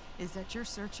is that you're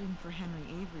searching for Henry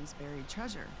Avery's buried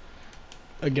treasure.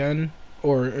 Again?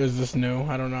 Or is this new?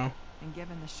 I don't know. And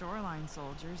given the shoreline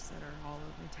soldiers that are all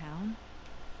over town,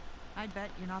 I'd bet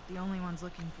you're not the only ones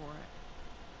looking for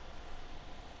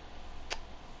it.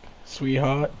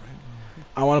 Sweetheart.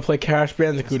 I want to play Crash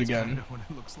Bandicoot That's again. kinda what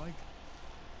it looks like.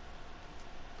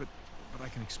 But I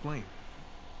can explain.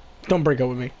 Don't break up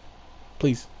with me.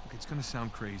 Please. Look, it's gonna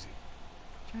sound crazy.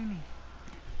 Try me.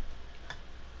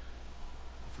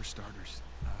 For starters,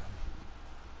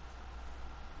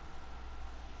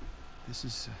 this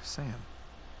is Sam.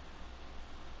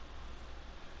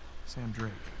 Sam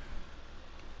Drake.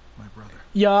 My brother.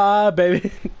 Yeah,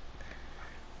 baby.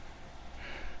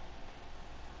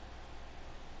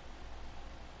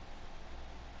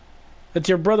 It's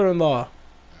your brother-in-law.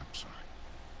 I'm sorry.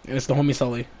 And it's the homie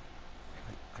Sully.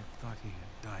 I thought he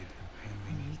had died in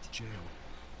Panamanian jail.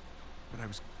 But I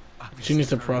was obviously She needs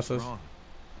to very process. wrong.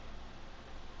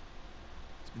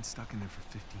 He's been stuck in there for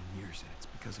 15 years, and it's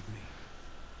because of me.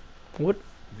 What?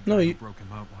 The No, guy you. who broke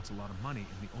him out wants a lot of money,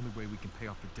 and the only way we can pay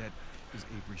off the debt is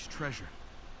Avery's treasure.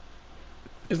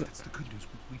 But Isn't- that's the good news.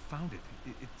 We found it.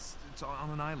 It's on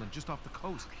an island just off the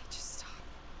coast. Okay, just stop.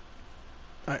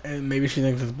 And maybe she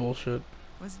thinks it's bullshit.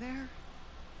 Was there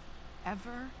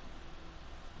ever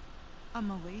a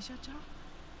Malaysia job?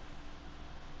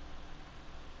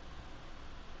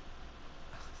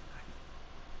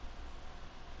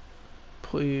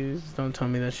 Please don't tell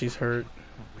me that she's hurt.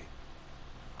 Oh, wait.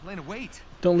 Elena, wait.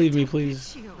 Don't leave me,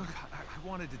 please. You. Look, I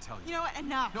wanted to tell you. You know what?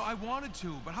 Enough. No, I wanted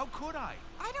to, but how could I?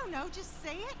 I don't know. Just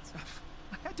say it.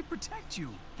 I had to protect you.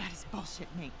 That is bullshit,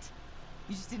 Nate.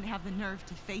 You just didn't have the nerve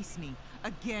to face me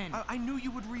again. I knew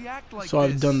you would react like So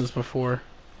this. I've done this before.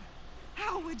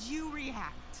 How would you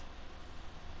react?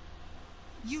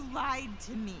 You lied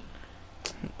to me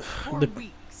for The-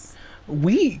 weeks.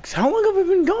 Weeks? How long have I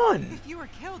been gone? If you were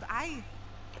killed, I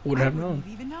Would have wouldn't known.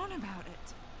 have even known about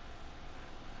it.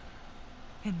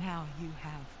 And now you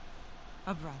have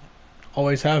a brother.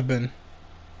 Always have been.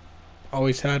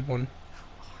 Always had one.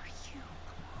 Who are you?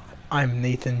 I'm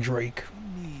Nathan Drake.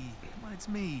 Me. Come on, it's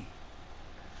me.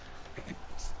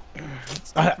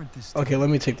 It's I- different this time. Okay, let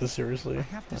me take this I seriously.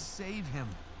 have to save him.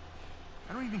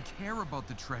 I don't even care about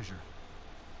the treasure.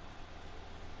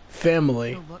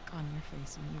 Family. The look on your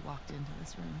face when you walked into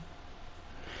this room.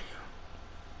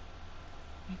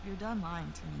 If you're done lying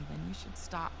to me, then you should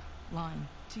stop lying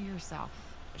to yourself.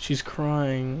 She's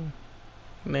crying.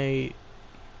 Nate.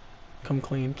 Come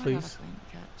clean, I got a please. plane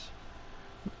to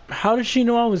catch. How did she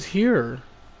know I was here?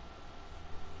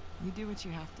 You do what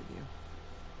you have to do.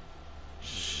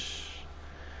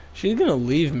 She's gonna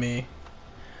leave me.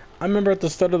 I remember at the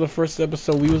start of the first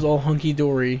episode, we was all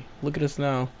hunky-dory. Look at us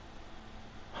now.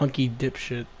 Hunky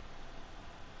dipshit.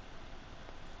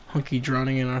 Hunky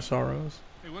drowning in our sorrows.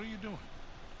 Hey, what are you doing?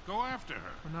 Go after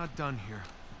her. We're not done here.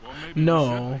 Well, maybe we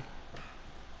No. should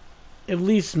be. At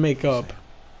least make up.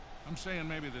 I'm saying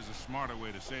maybe there's a smarter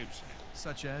way to save Sam.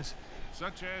 Such as?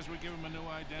 Such as we give him a new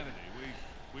identity.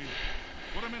 We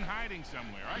put him in hiding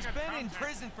somewhere. He's been in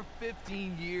prison for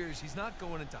 15 years. He's not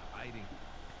going into hiding.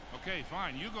 Okay,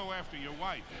 fine. You go after your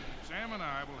wife. Sam and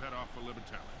I will head off for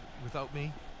Libertalia. Without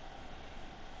me?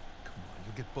 Come on,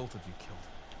 you'll get both of you killed.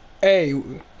 Hey,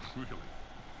 Really?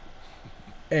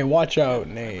 hey, watch out, I've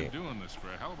Nate. been doing this for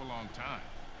a hell of a long time.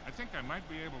 I think I might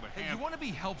be able to Hey, you handle. want to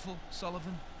be helpful,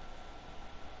 Sullivan?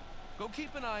 Go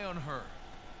keep an eye on her.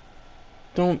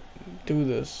 Don't do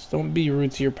this. Don't be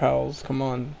rude to your pals. Come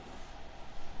on.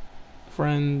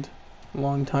 Friend.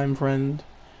 Longtime friend.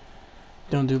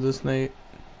 Don't do this, Nate.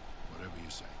 Whatever you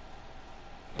say.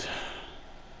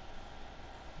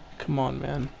 Come on,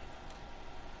 man.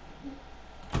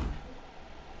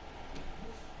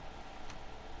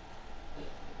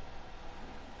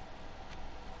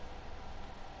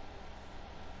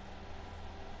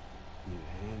 Need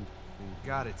a hand?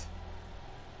 Got it.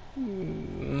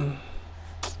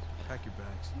 Pack your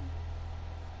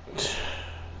bags.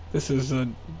 This is a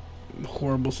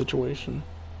horrible situation.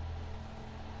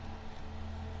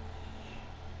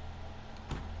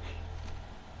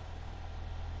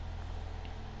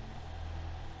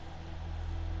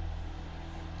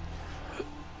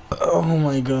 Oh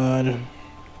my god.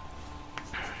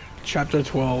 Chapter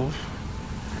 12.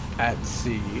 At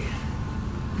sea.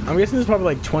 I'm guessing there's probably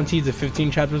like 20 to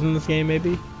 15 chapters in this game,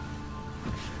 maybe?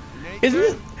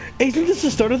 Isn't this the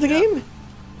start of the game?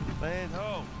 Land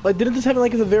ho. Like, didn't this happen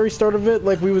like at the very start of it?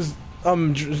 Like we was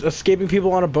escaping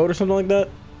people on a boat or something like that?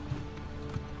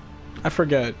 I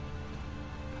forget.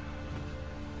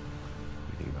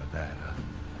 What do you think about that, huh?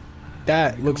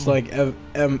 That looks like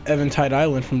Eventide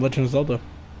Island from Legend of Zelda.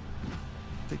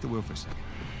 Take the wheel for a second.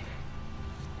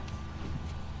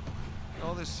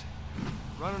 All this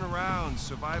running around,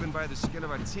 surviving by the skin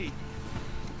of our teeth.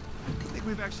 I think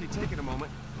we've actually taken a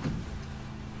moment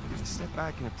to step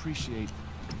back and appreciate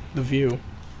The view.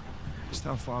 just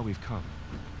how far we've come.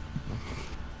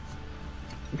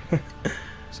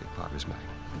 Say Parvis Magna.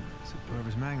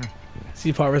 Parvis Magna.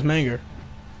 See Parvis Manger.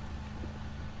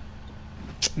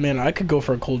 Man, I could go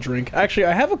for a cold drink. Actually,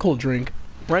 I have a cold drink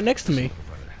right next to me.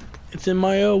 It's in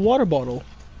my water bottle.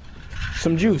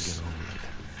 Some juice.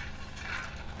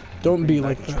 Don't be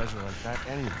like that. Treasure like that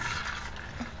anyway.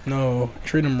 No,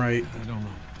 treat him right. I don't know.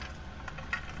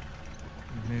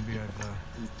 Maybe I've done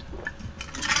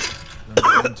it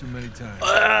one too many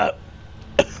times.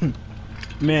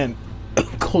 Man,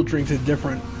 cold drinks is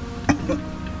different.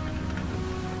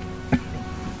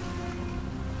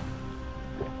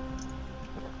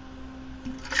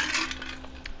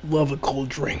 Love a cold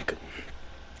drink.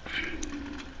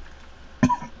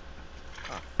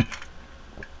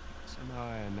 Somehow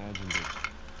I imagined it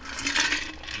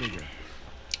bigger.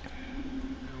 Yeah,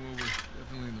 well, we're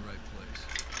definitely in the right place.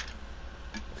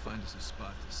 We'll find us a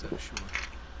spot to set ashore.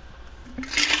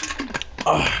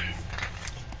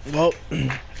 Well,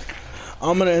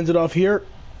 I'm gonna end it off here.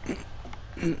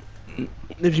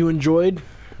 If you enjoyed,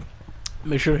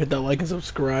 make sure to hit that like and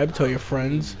subscribe. Tell your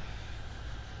friends.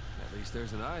 At least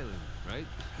there's an island, right?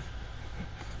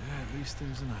 Yeah, at least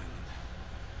there's an island.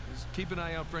 Just keep an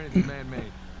eye out for anything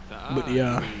man-made. But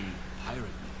yeah. Pirate.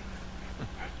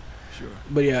 Sure.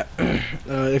 But yeah,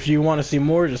 if you want to see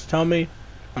more, just tell me.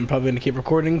 I'm probably gonna keep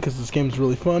recording because this game's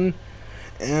really fun,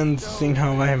 and seeing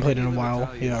how I haven't played in a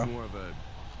while. Yeah.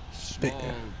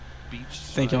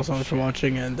 Thank you all so much for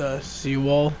watching, and see you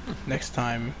all next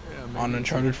time on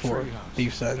Uncharted 4: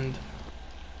 Thief's End.